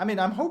 I mean,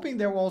 I'm hoping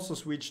they will also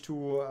switch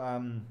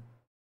to...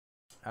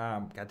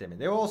 God damn it.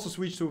 They will also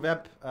switch to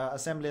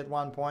WebAssembly at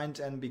one point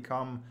and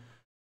become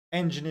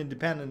engine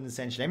independent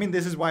essentially. I mean,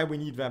 this is why we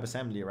need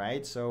WebAssembly,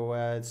 right? So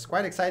it's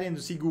quite exciting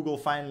to see Google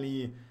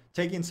finally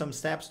taking some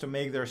steps to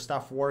make their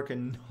stuff work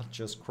and not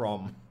just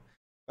Chrome.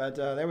 But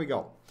there we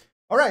go.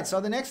 All right,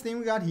 so the next thing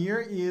we got here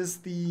is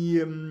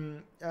the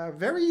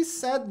very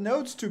sad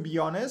notes, to be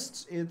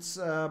honest. It's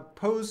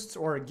posts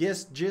or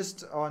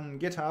gist on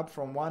GitHub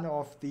from one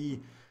of the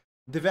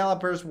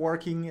developers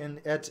working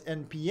at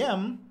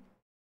NPM,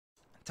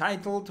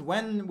 titled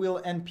 "When Will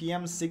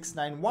NPM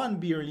 691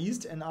 be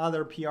released and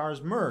other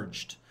PRs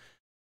merged?"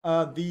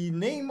 The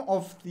name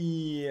of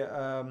the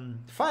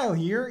file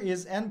here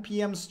is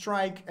npm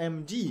strike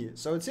md.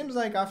 So it seems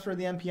like after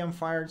the NPM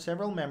fired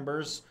several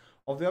members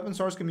of the open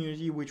source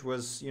community, which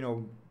was, you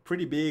know,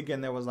 pretty big,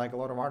 and there was like a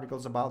lot of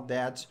articles about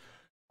that,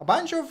 a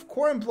bunch of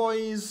core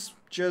employees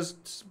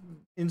just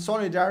in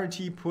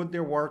solidarity put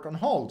their work on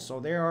hold. So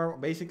they are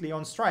basically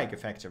on strike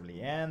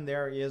effectively, and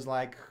there is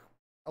like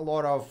a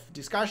lot of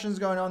discussions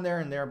going on there,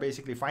 and they're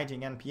basically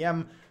fighting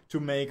NPM to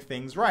make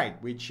things right,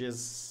 which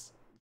is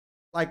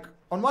like,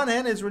 on one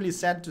hand, it's really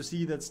sad to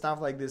see that stuff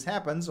like this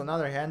happens. On the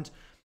other hand,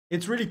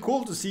 it's really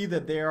cool to see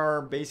that they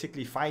are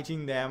basically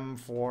fighting them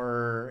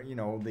for, you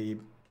know, the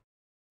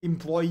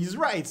employees'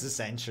 rights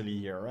essentially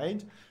here,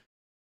 right?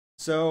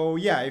 So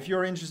yeah, if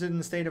you're interested in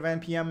the state of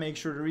NPM, make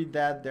sure to read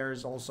that.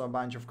 There's also a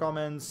bunch of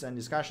comments and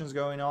discussions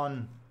going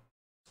on.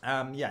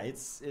 Yeah,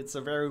 it's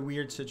a very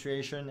weird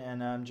situation,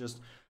 and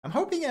I'm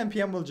hoping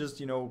NPM will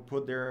just, you know,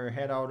 put their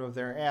head out of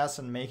their ass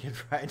and make it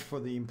right for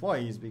the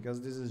employees,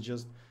 because this is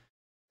just,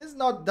 does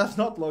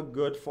not look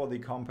good for the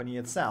company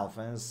itself.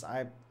 And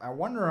I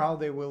wonder how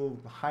they will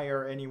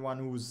hire anyone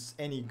who's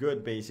any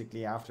good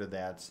basically after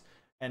that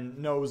and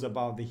knows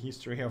about the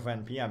history of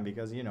NPM,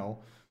 because, you know,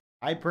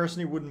 I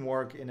personally wouldn't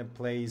work in a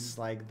place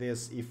like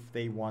this if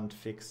they won't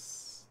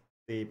fix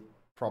the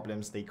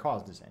problems they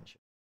caused, essentially.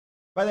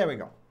 But there we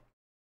go.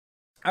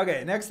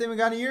 Okay, next thing we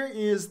got here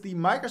is the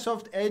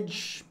Microsoft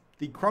Edge,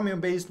 the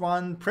Chromium-based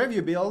one.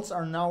 Preview builds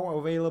are now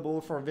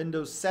available for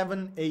Windows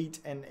 7, 8,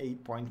 and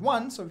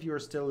 8.1. So if you're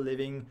still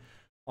living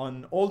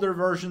on older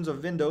versions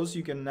of Windows,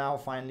 you can now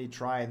finally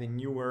try the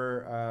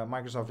newer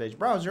Microsoft Edge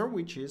browser,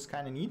 which is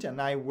kind of neat.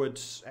 And I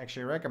would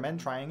actually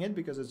recommend trying it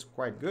because it's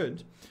quite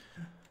good.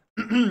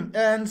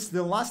 And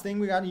the last thing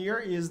we got here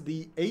is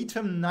the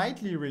Atom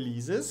nightly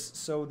releases.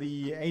 So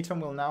the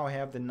Atom will now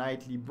have the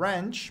nightly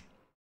branch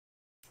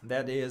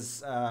that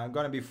is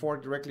going to be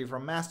forked directly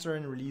from master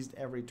and released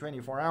every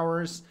 24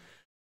 hours.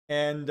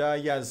 And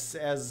yes,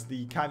 as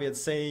the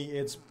caveats say,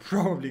 it's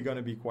probably going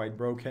to be quite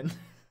broken.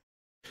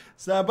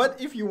 So,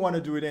 but if you want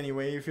to do it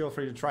anyway, feel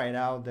free to try it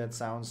out. That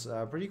sounds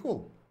pretty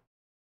cool.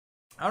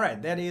 All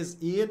right, that is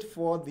it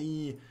for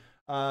the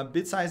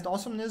bit-sized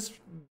awesomeness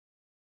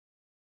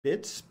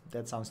bit.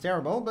 That sounds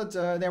terrible, but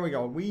there we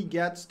go. We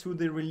get to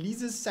the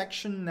releases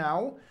section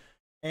now.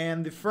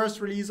 And the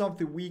first release of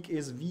the week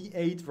is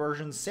V8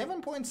 version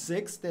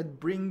 7.6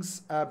 that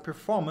brings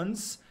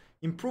performance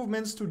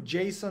improvements to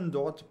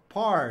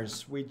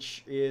JSON.parse,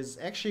 which is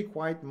actually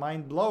quite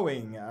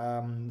mind-blowing.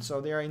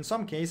 So there, in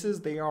some cases,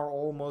 they are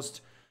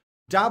almost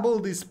double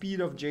the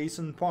speed of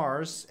JSON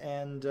parse,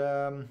 and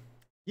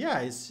yeah,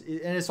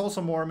 it's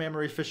also more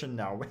memory efficient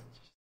now.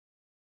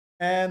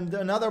 And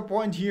another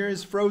point here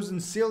is frozen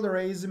sealed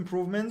arrays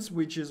improvements,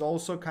 which is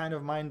also kind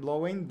of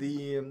mind-blowing.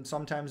 The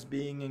sometimes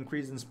being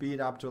increased in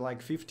speed up to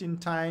like 15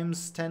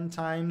 times, 10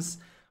 times.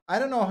 I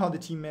don't know how the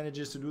team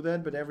manages to do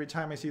that, but every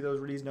time I see those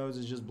release notes,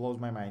 it just blows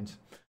my mind.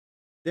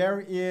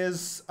 There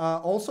is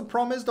also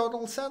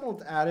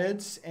promise.allsettled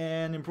added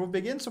and improved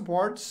begin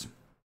support,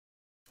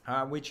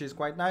 which is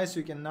quite nice.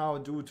 You can now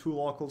do to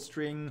locale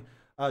string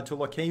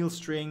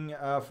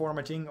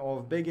formatting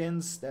of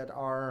begins that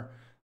are,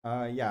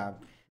 yeah,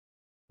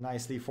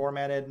 nicely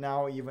formatted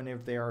now, even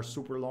if they are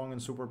super long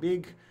and super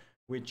big,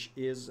 which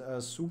is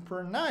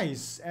super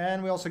nice.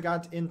 And we also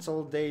got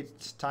Intel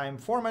date time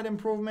format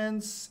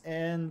improvements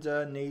and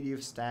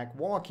native stack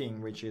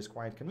walking, which is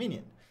quite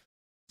convenient.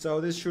 So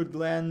this should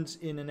land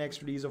in the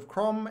next release of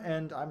Chrome,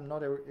 and I'm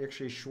not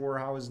actually sure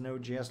how is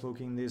Node.js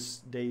looking these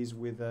days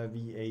with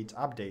V8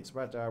 updates,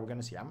 but we're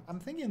gonna see. I'm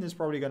thinking this is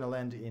probably gonna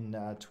land in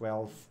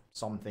 12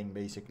 something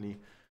basically.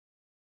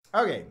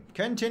 Okay,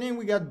 continuing,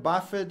 we got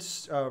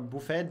BxJS.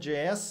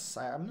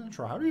 I'm not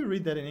sure. How do you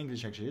read that in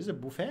English, actually? Is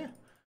it buffet?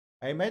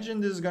 I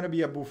imagine this is going to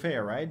be a buffet,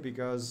 right?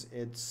 Because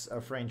it's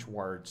a French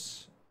word.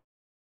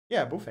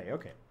 Yeah, buffet,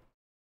 okay.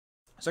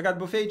 So I got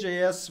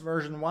BxJS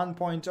version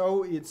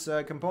 1.0. It's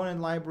a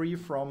component library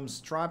from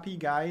Strapi,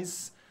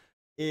 guys.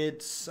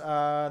 It's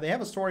they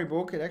have a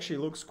storybook. It actually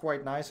looks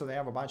quite nice. So they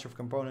have a bunch of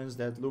components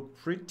that look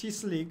pretty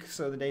sleek.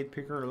 So the date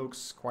picker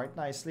looks quite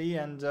nicely.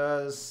 And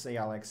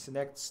say, like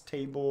selects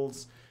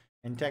tables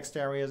and text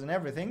areas and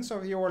everything. So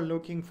if you are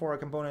looking for a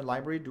component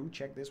library, do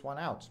check this one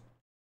out.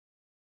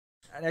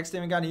 Next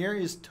thing we got here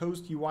is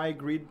Toast UI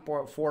Grid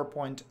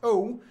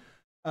 4.0.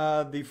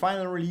 The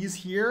final release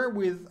here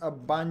with a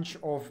bunch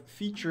of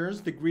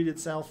features. The grid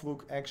itself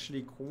look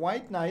actually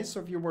quite nice. So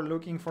if you were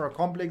looking for a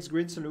complex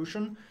grid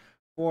solution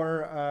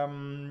for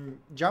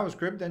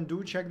JavaScript, then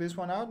do check this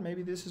one out.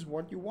 Maybe this is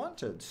what you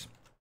wanted.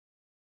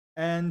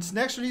 And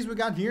next release we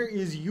got here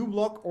is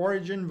uBlock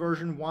Origin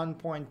version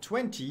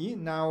 1.20.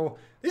 Now,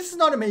 this is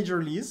not a major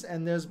release,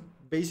 and there's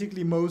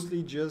basically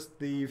mostly just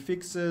the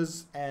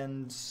fixes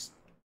and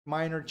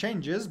minor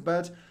changes,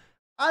 but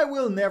I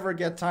will never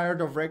get tired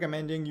of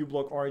recommending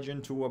uBlock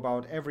Origin to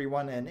about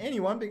everyone and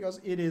anyone,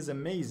 because it is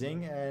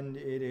amazing and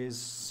it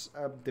is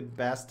the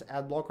best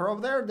ad blocker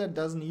out there that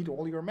doesn't eat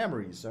all your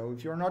memory. So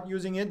if you're not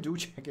using it, do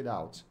check it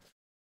out.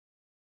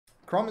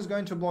 Chrome is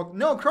going to block...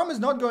 No, Chrome is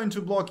not going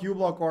to block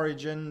uBlock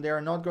Origin. They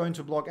are not going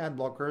to block ad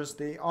blockers.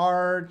 They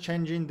are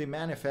changing the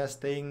manifest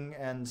thing,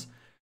 and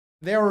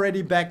they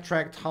already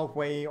backtracked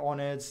halfway on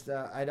it.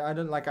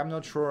 I'm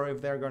not sure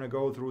if they're going to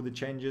go through the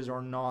changes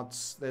or not.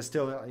 They're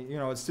still, you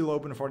know, it's still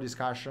open for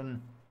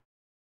discussion.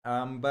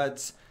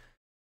 But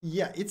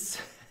yeah, it's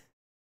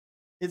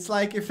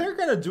like if they're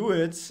going to do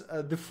it,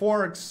 the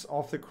forks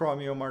of the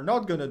Chromium are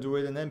not going to do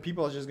it, and then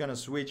people are just going to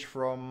switch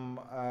from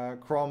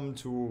Chrome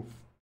to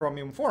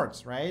Chromium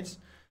forks, right?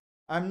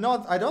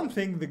 I don't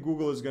think the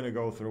Google is going to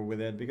go through with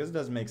it, because it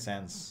doesn't make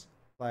sense.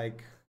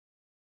 Like,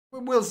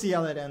 we'll see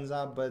how that ends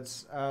up,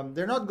 but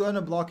they're not going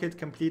to block it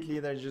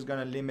completely. They're just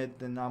going to limit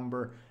the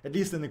number, at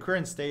least in the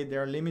current state,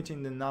 they're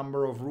limiting the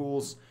number of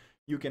rules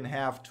you can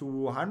have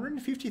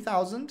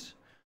 250,000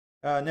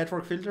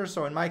 network filters.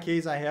 So in my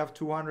case, I have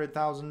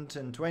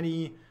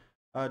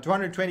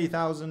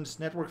 220,000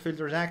 network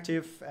filters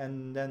active,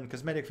 and then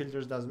cosmetic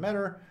filters doesn't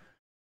matter.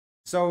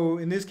 So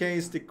in this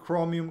case, the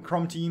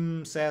Chrome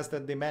team says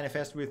that the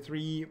manifest with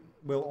 3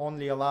 will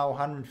only allow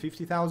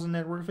 150,000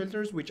 network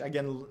filters, which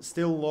again,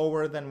 still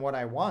lower than what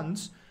I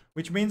want,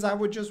 which means I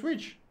would just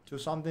switch to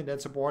something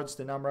that supports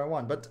the number I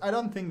want. But I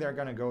don't think they're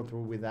gonna go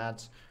through with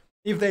that.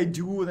 If they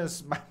do,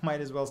 this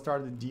might as well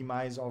start the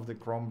demise of the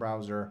Chrome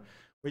browser,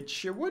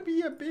 which would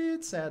be a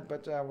bit sad,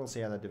 but we'll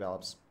see how that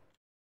develops.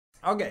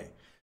 Okay,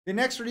 the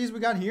next release we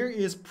got here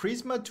is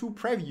Prisma 2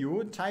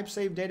 Preview,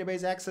 type-safe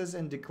database access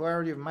and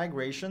declarative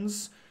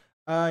migrations.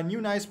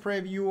 New nice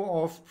preview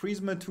of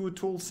Prisma 2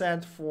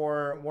 toolset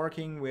for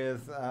working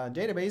with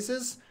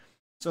databases.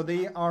 So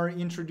they are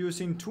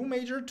introducing 2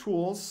 major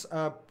tools,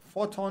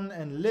 Photon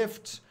and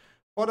Lift.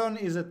 Photon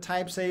is a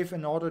type-safe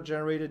and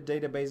auto-generated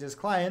databases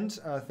client,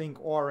 think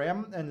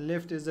ORM, and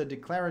Lift is a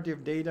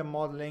declarative data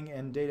modeling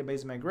and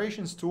database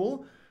migrations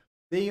tool.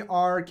 They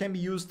can be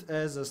used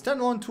as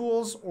standalone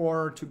tools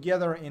or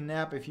together in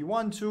app if you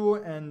want to.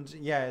 And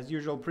yeah, as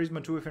usual,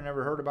 Prisma 2, if you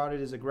never heard about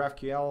it, is a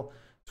GraphQL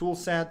tool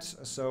set.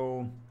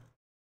 So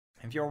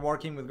if you're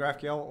working with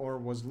GraphQL or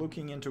was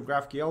looking into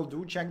GraphQL,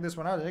 do check this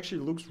one out. It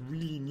actually looks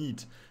really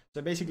neat. So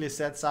it basically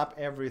sets up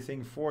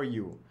everything for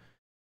you.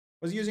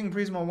 Was using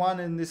Prisma 1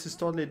 and this is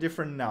totally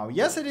different now.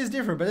 Yes, it is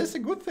different, but it's a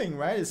good thing,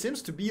 right? It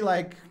seems to be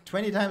like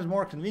 20 times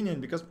more convenient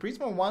because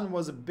Prisma 1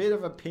 was a bit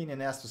of a pain in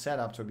the ass to set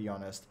up, to be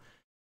honest.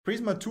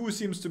 Prisma 2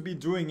 seems to be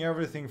doing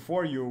everything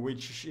for you,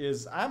 which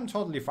is, I'm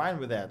totally fine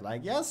with that.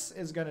 Like, yes,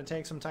 it's gonna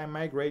take some time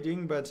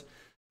migrating, but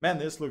man,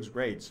 this looks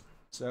great.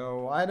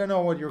 So I don't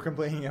know what you're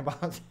complaining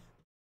about.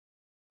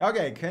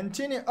 Okay,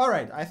 continue. All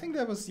right, I think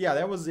that was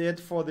it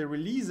for the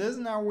releases.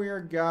 Now we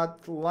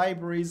got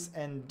libraries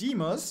and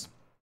demos.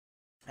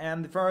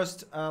 And the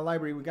first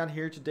library we got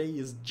here today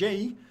is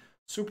J,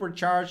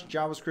 supercharged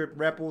JavaScript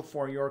REPL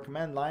for your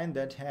command line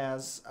that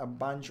has a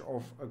bunch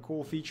of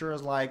cool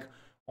features like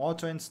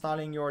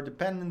auto-installing your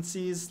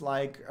dependencies,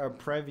 like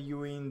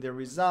previewing the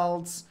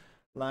results,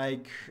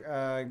 like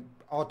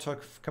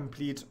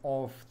auto-complete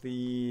of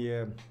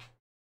the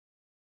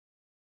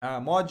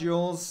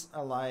modules,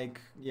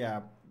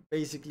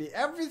 basically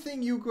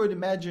everything you could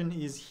imagine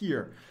is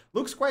here.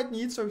 Looks quite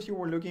neat, so if you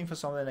were looking for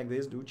something like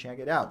this, do check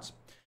it out.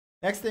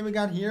 Next thing we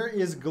got here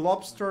is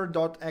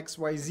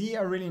globster.xyz,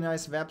 a really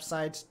nice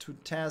website to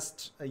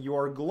test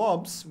your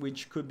globs,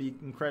 which could be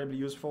incredibly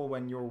useful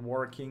when you're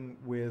working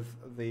with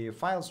the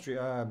file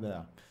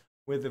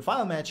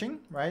matching,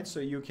 right? So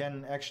you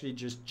can actually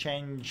just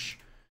change.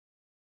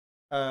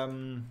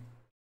 Wait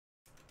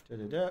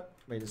a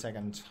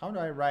second. How do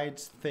I write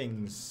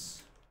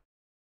things?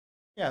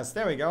 Yes,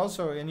 there we go.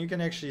 So and you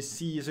can actually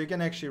see. So you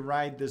can actually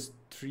write this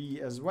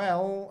tree as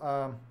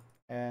well.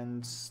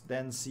 And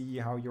then see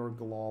how your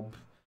glob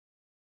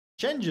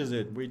changes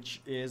it,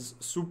 which is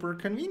super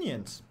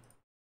convenient.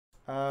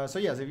 So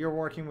yes, if you're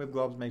working with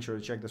globs, make sure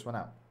to check this one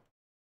out.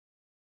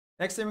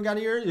 Next thing we got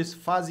here is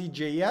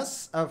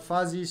fuzzy.js, a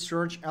fuzzy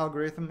search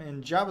algorithm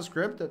in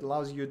JavaScript that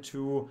allows you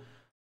to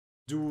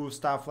do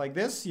stuff like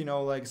this, you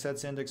know, like set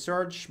syntax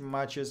search,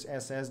 matches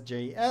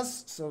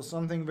SS.js. So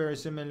something very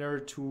similar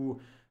to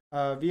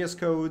VS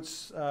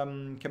Code's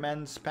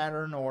commands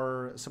pattern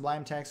or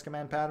Sublime Text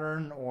command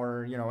pattern,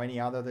 or you know, any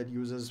other that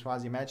uses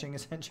fuzzy matching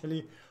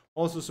essentially.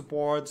 Also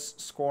supports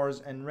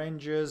scores and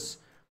ranges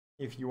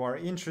if you are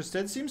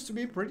interested. Seems to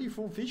be pretty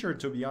full featured,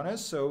 to be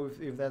honest, so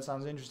if that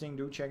sounds interesting,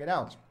 do check it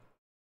out.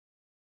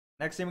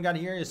 Next thing we got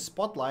here is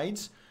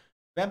Spotlight,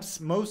 web's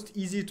most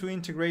easy to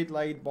integrate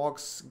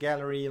lightbox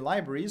gallery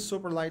library,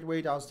 super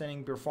lightweight,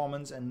 outstanding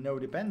performance and no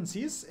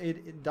dependencies.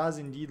 It does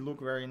indeed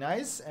look very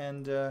nice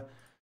and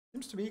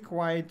seems to be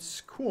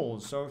quite cool.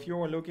 So if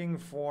you're looking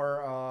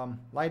for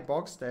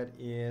lightbox that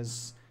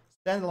is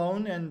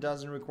standalone and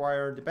doesn't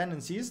require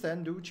dependencies,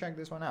 then do check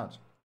this one out.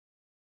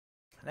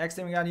 Next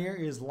thing we got here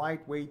is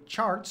lightweight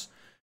charts,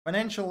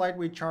 financial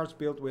lightweight charts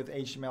built with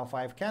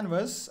HTML5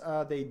 canvas.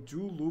 They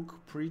do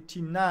look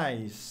pretty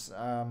nice.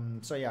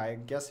 So yeah, I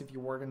guess if you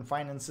work in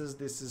finances,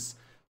 this is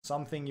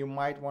something you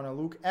might want to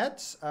look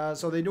at.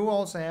 So they do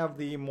also have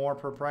the more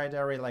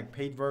proprietary, like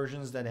paid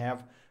versions that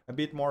have a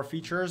bit more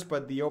features,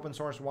 but the open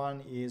source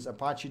one is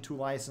Apache 2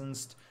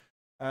 licensed,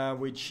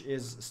 which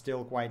is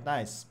still quite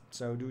nice.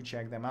 So do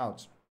check them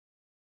out.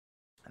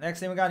 Next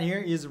thing we got here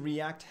is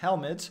React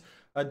Helmet,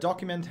 a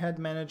document head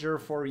manager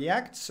for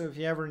React. So if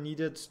you ever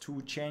needed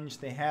to change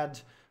the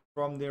head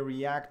from the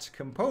React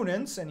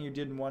components and you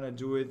didn't want to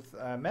do it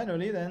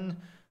manually, then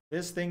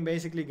this thing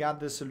basically got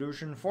the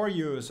solution for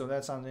you. So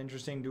that sounds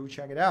interesting. Do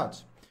check it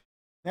out.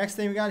 Next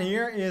thing we got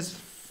here is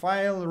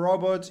File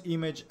Robot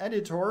Image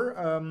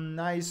Editor,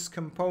 nice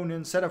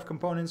set of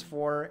components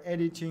for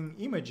editing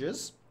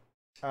images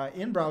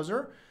in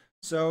browser.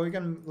 So you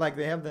can, like,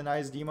 they have the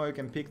nice demo. You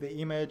can pick the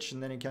image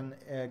and then you can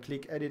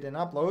click edit and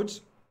upload.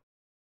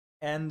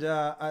 And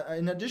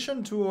in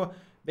addition to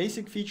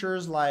basic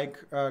features like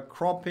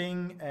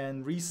cropping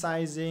and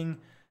resizing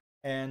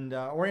and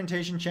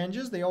orientation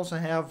changes. They also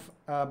have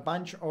a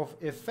bunch of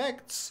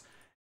effects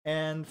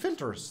and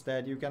filters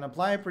that you can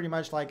apply pretty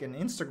much like in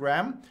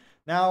Instagram.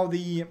 Now,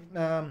 the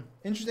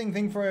interesting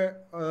thing for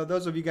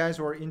those of you guys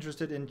who are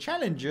interested in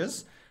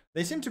challenges,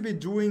 they seem to be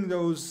doing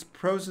those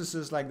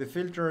processes like the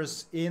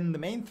filters in the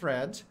main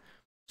thread.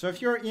 So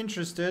if you're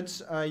interested,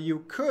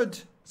 you could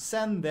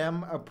send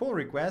them a pull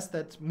request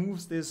that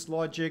moves this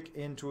logic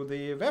into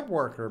the web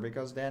worker,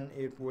 because then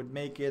it would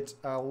make it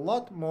a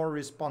lot more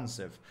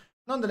responsive.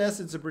 Nonetheless,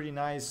 it's a pretty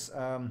nice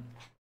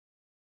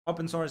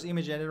open source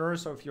image editor,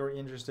 so if you're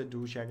interested,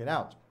 do check it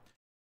out.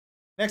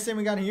 Next thing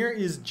we got here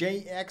is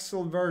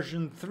JXL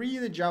version 3,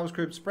 the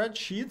JavaScript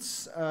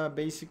spreadsheets.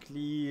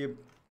 Basically,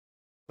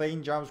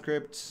 plain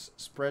JavaScript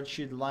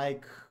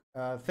spreadsheet-like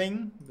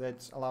thing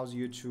that allows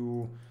you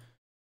to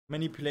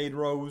manipulate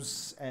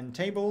rows and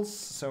tables.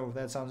 So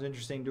that sounds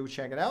interesting. Do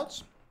check it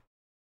out.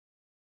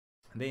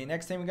 The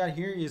next thing we got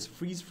here is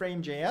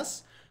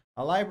FreezeFrame.js,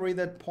 a library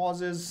that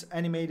pauses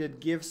animated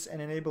GIFs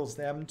and enables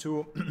them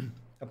to,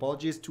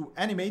 apologies, to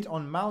animate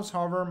on mouse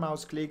hover,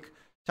 mouse click,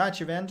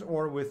 touch event,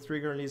 or with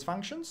trigger release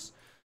functions.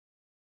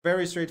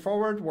 Very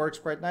straightforward, works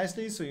quite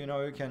nicely. So you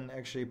know you can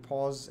actually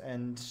pause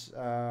and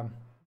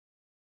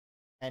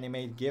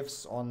animate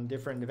GIFs on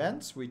different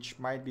events, which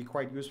might be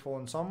quite useful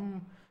in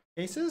some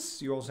cases.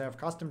 You also have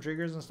custom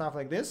triggers and stuff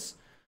like this.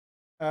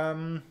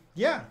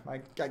 Yeah,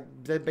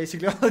 that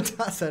basically all it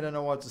does. I don't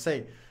know what to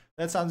say.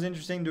 That sounds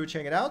interesting. Do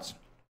check it out.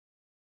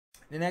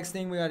 The next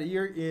thing we got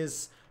here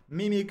is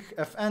mimic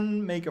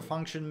fn, make a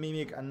function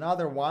mimic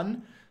another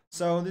one.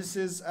 So this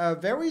is a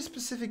very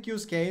specific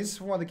use case.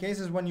 For the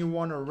cases when you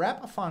want to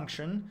wrap a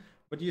function,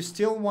 but you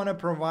still want to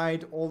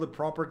provide all the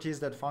properties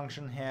that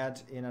function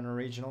had in an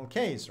original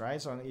case,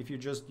 right? So if you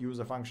just use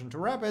a function to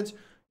wrap it,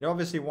 you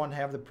obviously won't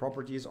have the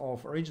properties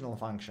of original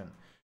function.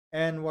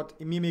 And what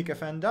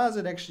mimicfn does,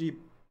 it actually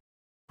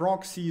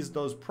proxies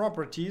those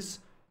properties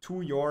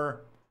to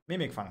your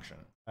mimic function.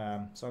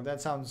 So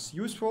that sounds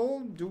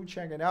useful. Do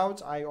check it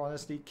out. I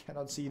honestly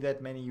cannot see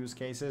that many use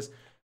cases.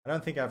 I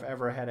don't think I've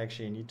ever had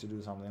actually a need to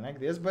do something like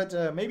this,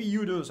 but maybe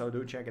you do, so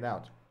do check it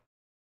out.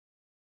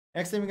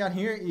 Next thing we got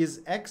here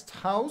is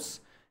xhouse.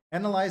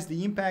 Analyze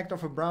the impact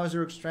of a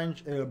browser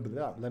extension.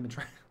 Let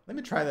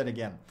me try that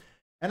again.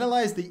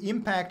 Analyze the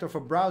impact of a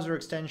browser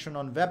extension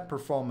on web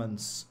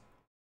performance.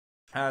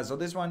 So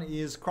this one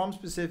is Chrome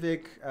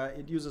specific.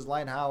 It uses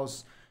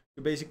Lighthouse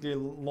to basically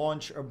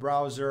launch a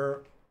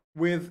browser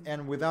with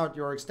and without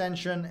your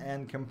extension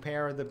and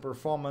compare the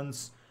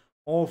performance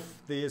of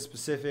the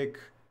specific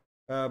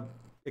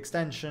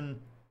extension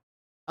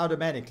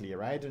automatically,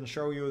 right? And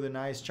show you the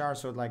nice chart.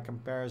 So it like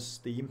compares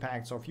the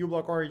impacts of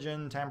uBlock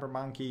Origin, Tamper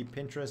Monkey,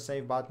 Pinterest,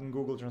 Save Button,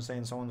 Google Translate,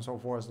 and so on and so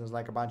forth. There's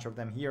like a bunch of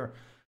them here.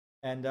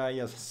 And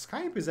yes,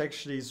 Skype is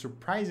actually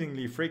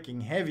surprisingly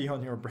freaking heavy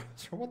on your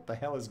browser. What the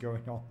hell is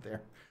going on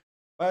there?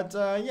 But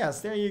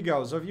yes, there you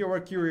go. So if you were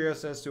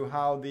curious as to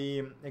how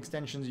the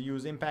extensions you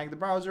use impact the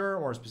browser,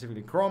 or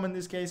specifically Chrome in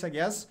this case, I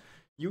guess,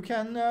 you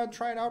can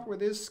try it out with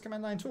this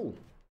command line tool.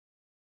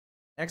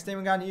 Next thing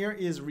we got here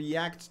is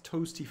React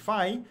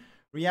Toastify.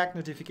 React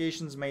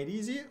notifications made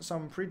easy.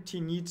 Some pretty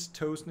neat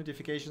toast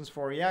notifications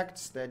for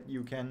React that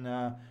you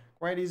can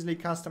quite easily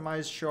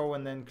customize, show,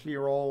 and then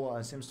clear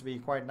all. Seems to be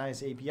quite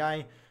nice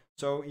API.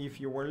 So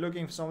if you were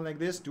looking for something like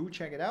this, do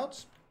check it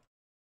out.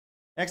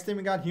 Next thing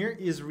we got here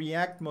is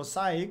React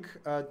Mosaic,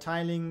 a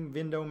tiling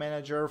window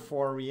manager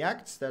for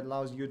React that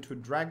allows you to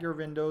drag your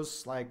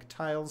windows like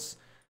tiles.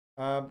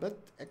 That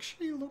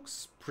actually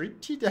looks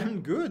pretty damn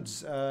good.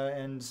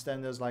 And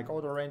then there's like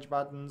auto arrange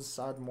buttons,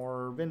 add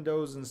more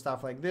windows and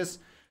stuff like this.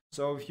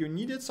 So if you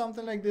needed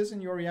something like this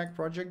in your React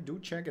project, do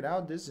check it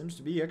out. This seems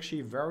to be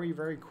actually very,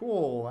 very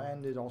cool.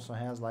 And it also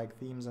has like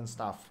themes and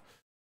stuff.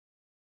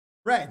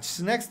 Right,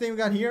 so next thing we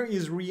got here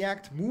is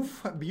React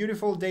Move,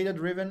 beautiful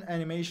data-driven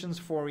animations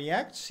for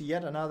React.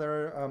 Yet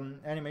another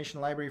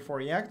animation library for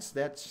React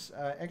that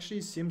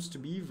actually seems to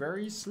be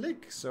very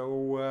slick.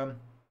 So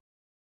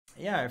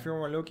yeah, if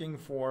you're looking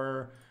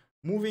for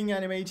moving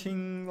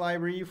animating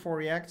library for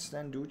React,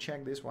 then do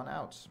check this one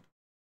out.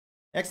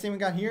 Next thing we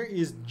got here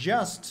is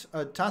just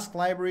a task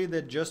library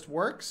that just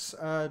works,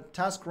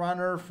 task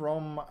runner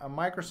from a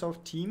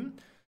Microsoft team.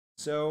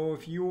 So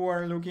if you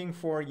are looking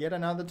for yet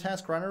another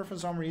task runner for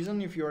some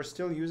reason, if you are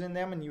still using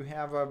them and you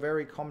have a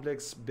very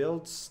complex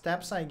build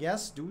steps, I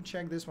guess, do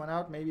check this one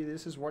out. Maybe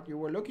this is what you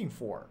were looking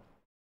for.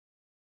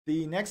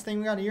 The next thing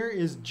we got here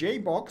is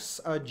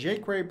JBox, a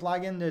jQuery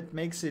plugin that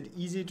makes it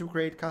easy to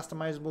create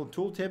customizable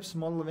tooltips,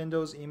 model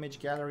windows, image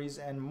galleries,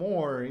 and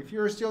more. If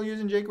you're still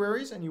using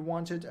jQueries and you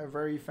wanted a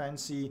very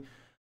fancy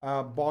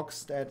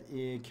box that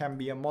it can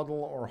be a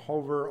model or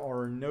hover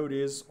or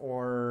notice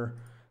or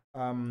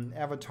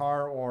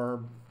avatar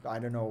or I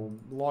don't know,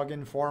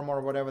 login form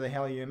or whatever the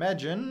hell you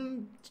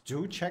imagine,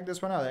 do check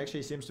this one out. It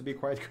actually seems to be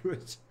quite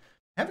good.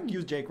 I haven't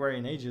used jQuery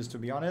in ages, to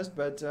be honest,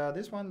 but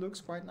this one looks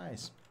quite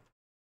nice.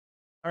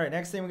 All right,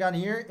 next thing we got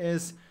here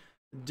is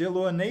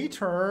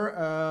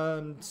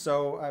Delineator.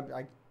 So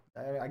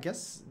I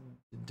guess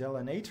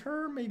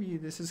Delineator, maybe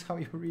this is how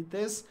you read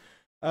this.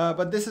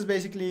 But this is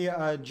basically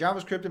a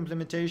JavaScript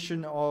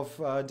implementation of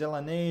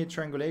Delaunay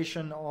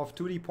triangulation of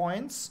 2D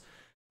points.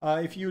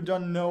 If you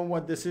don't know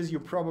what this is, you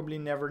probably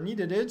never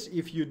needed it.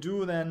 If you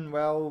do, then,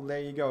 well,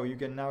 there you go. You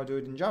can now do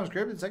it in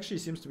JavaScript. It actually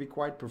seems to be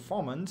quite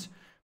performant.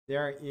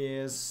 There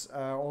is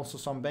also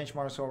some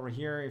benchmarks over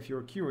here if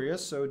you're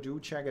curious, so do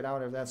check it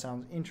out if that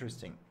sounds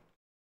interesting.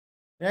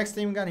 The next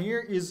thing we got here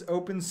is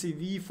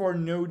OpenCV for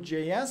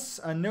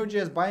Node.js.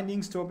 Node.js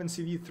bindings to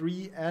OpenCV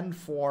 3 and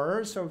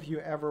 4. So if you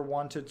ever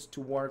wanted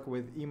to work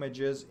with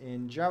images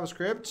in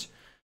JavaScript,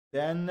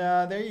 then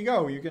there you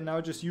go. You can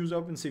now just use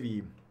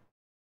OpenCV.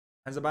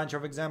 Has a bunch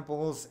of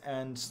examples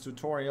and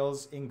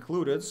tutorials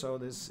included, so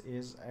this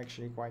is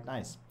actually quite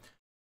nice.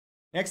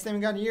 Next thing we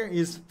got here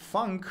is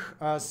Funk,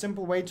 a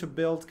simple way to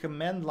build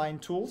command line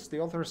tools. The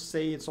authors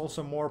say it's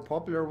also a more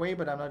popular way,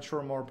 but I'm not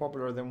sure more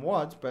popular than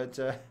what, but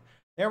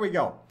there we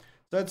go.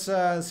 So it's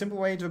a simple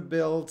way to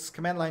build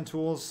command line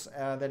tools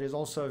that is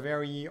also a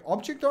very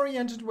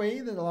object-oriented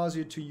way that allows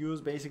you to use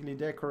basically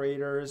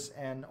decorators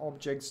and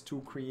objects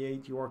to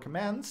create your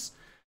commands.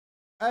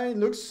 It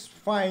looks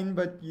fine,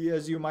 but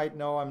as you might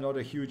know, I'm not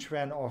a huge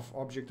fan of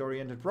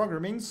object-oriented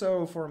programming,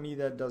 so for me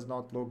that does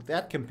not look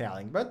that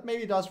compelling, but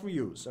maybe it does for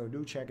you, so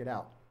do check it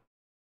out.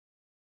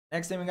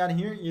 Next thing we got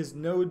here is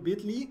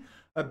Node.bitly,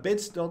 a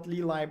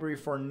bit.ly library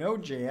for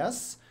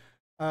Node.js.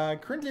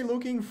 Currently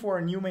looking for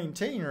a new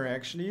maintainer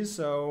actually,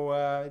 so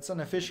it's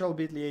an official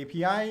Bitly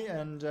API,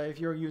 and if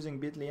you're using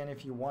Bitly and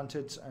if you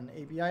wanted an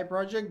API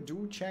project,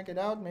 do check it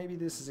out. Maybe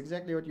this is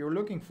exactly what you're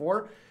looking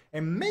for,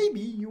 and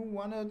maybe you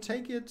want to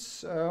take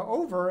it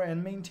over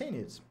and maintain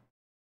it.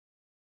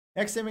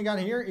 Next thing we got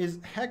here is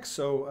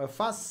Hexo, a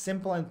fast,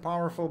 simple, and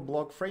powerful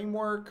block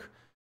framework.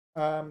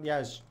 Yeah,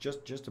 it's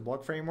just a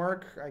block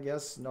framework, I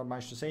guess, not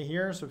much to say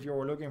here. So if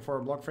you're looking for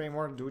a block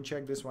framework, do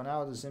check this one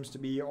out. It seems to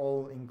be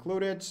all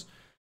included.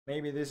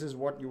 Maybe this is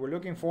what you were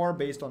looking for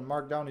based on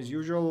Markdown as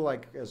usual,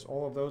 like as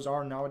all of those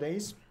are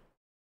nowadays.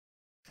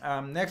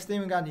 Next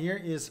thing we got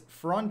here is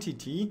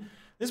Frontity.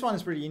 This one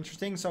is pretty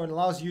interesting. So it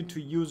allows you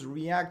to use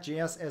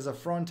React.js as a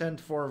front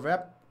end for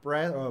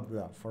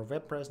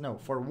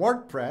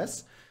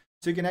WordPress.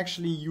 So you can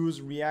actually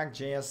use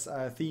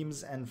React.js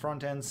themes and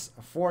front ends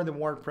for the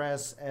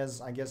WordPress as,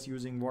 I guess,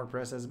 using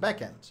WordPress as a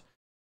backend.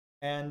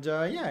 And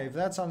yeah, if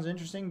that sounds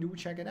interesting, do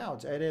check it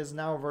out. It is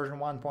now version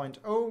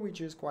 1.0, which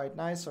is quite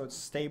nice. So it's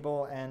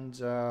stable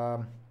and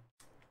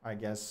I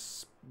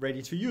guess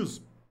ready to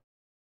use.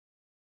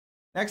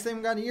 Next thing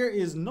we got here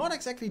is not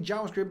exactly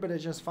JavaScript, but I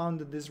just found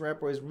that this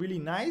repo is really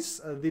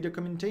nice. The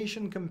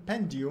documentation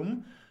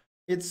compendium.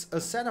 It's a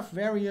set of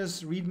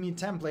various README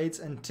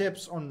templates and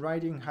tips on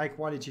writing high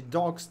quality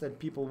docs that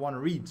people want to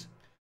read.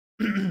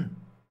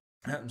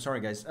 I'm sorry,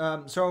 guys.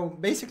 So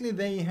basically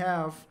they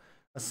have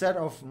a set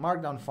of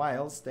Markdown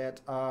files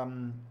that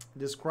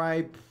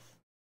describe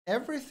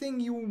everything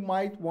you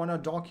might want to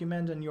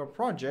document in your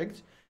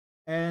project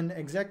and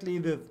exactly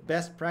the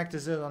best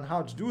practices on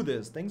how to do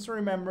this. Things to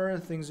remember,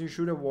 things you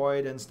should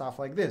avoid, and stuff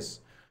like this.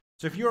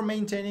 So if you're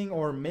maintaining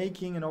or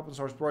making an open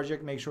source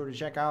project, make sure to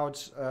check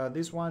out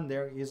this one.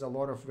 There is a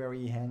lot of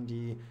very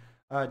handy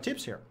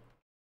tips here.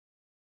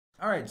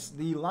 All right,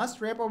 the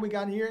last repo we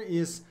got here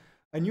is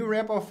a new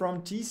repo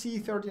from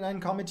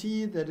TC39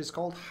 committee that is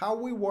called How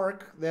We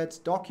Work, that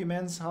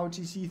documents how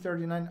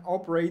TC39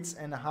 operates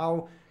and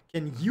how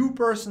can you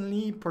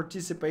personally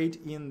participate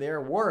in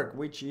their work,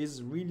 which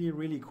is really,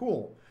 really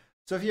cool.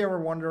 So if you ever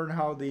wondered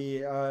how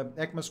the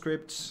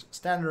ECMAScript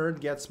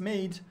standard gets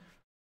made,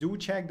 do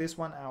check this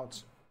one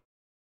out.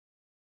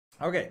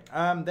 Okay,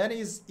 that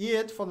is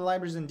it for the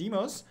libraries and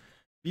demos.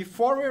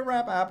 Before we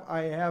wrap up,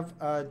 I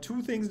have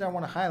two things that I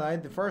want to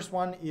highlight. The first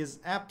one is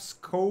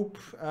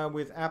AppScope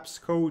with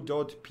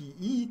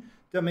appsco.pe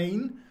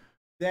domain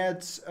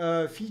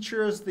that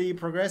features the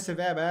progressive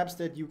web apps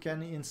that you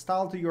can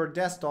install to your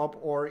desktop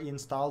or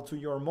install to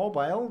your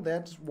mobile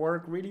that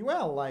work really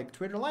well, like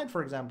Twitter Lite,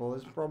 for example.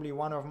 It's probably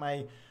one of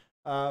my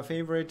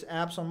favorite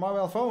apps on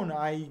mobile phone.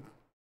 I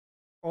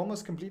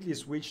almost completely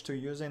switched to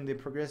using the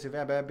progressive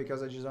web app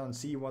because I just don't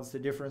see what's the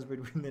difference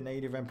between the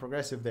native and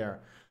progressive there.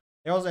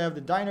 They also have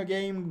the Dino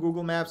game,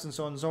 Google Maps, and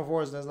so on and so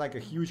forth. There's like a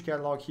huge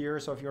catalog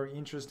here. So if you're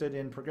interested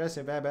in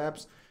progressive web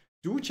apps,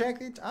 do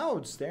check it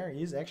out. There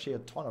is actually a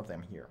ton of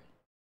them here.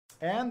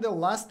 And the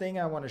last thing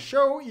I want to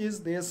show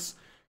is this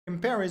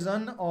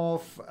comparison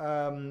of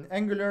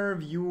Angular,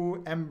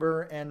 Vue,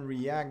 Ember, and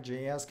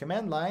React.js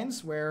command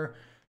lines, where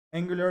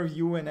Angular,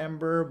 Vue, and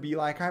Ember be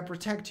like, I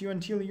protect you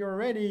until you're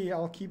ready,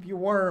 I'll keep you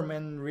warm,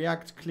 and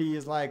React CLI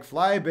is like,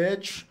 fly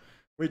bitch,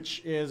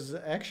 which is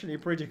actually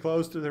pretty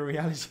close to the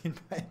reality in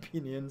my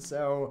opinion.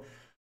 So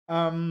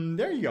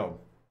there you go.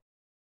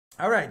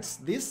 All right,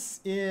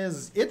 this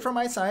is it from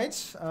my side.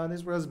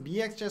 This was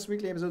BxJS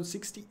Weekly episode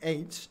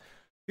 68.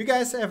 If you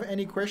guys have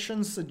any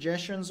questions,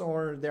 suggestions,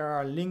 or there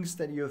are links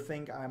that you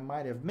think I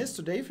might have missed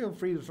today, feel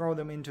free to throw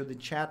them into the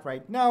chat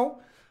right now.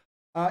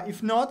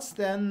 If not,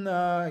 then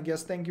I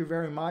guess thank you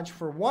very much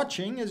for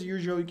watching. As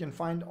usual, you can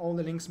find all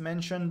the links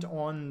mentioned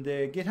on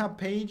the GitHub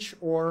page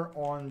or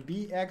on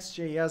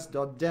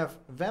bxjs.dev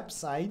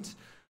website.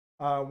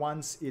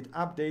 once it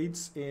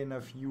updates in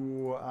a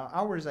few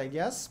hours, I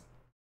guess.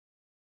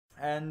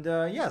 And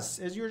yes,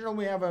 as usual,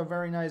 we have a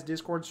very nice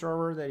Discord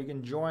server that you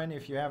can join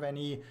if you have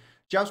any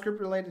JavaScript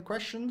related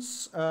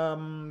questions.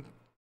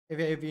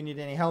 If you need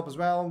any help as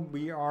well,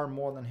 we are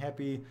more than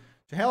happy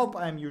to help.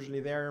 I'm usually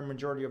there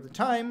majority of the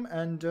time.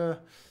 And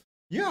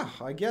yeah,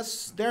 I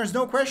guess there's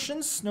no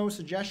questions, no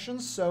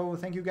suggestions. So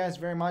thank you guys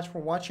very much for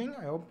watching.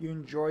 I hope you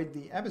enjoyed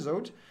the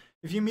episode.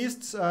 If you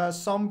missed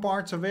some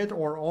parts of it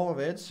or all of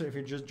it, so if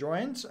you just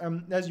joined,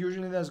 as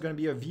usually there's going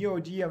to be a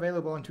VOD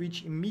available on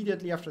Twitch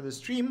immediately after the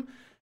stream.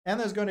 And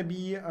there's going to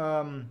be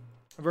a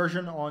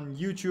version on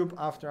YouTube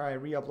after I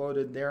re-upload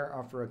it there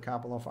after a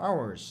couple of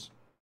hours.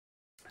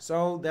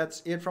 So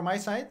that's it from my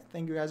side.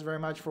 Thank you guys very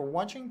much for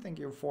watching. Thank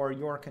you for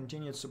your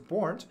continued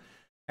support.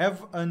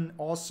 Have an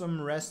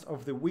awesome rest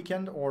of the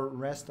weekend or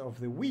rest of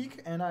the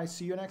week, and I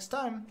see you next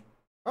time.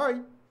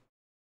 Bye.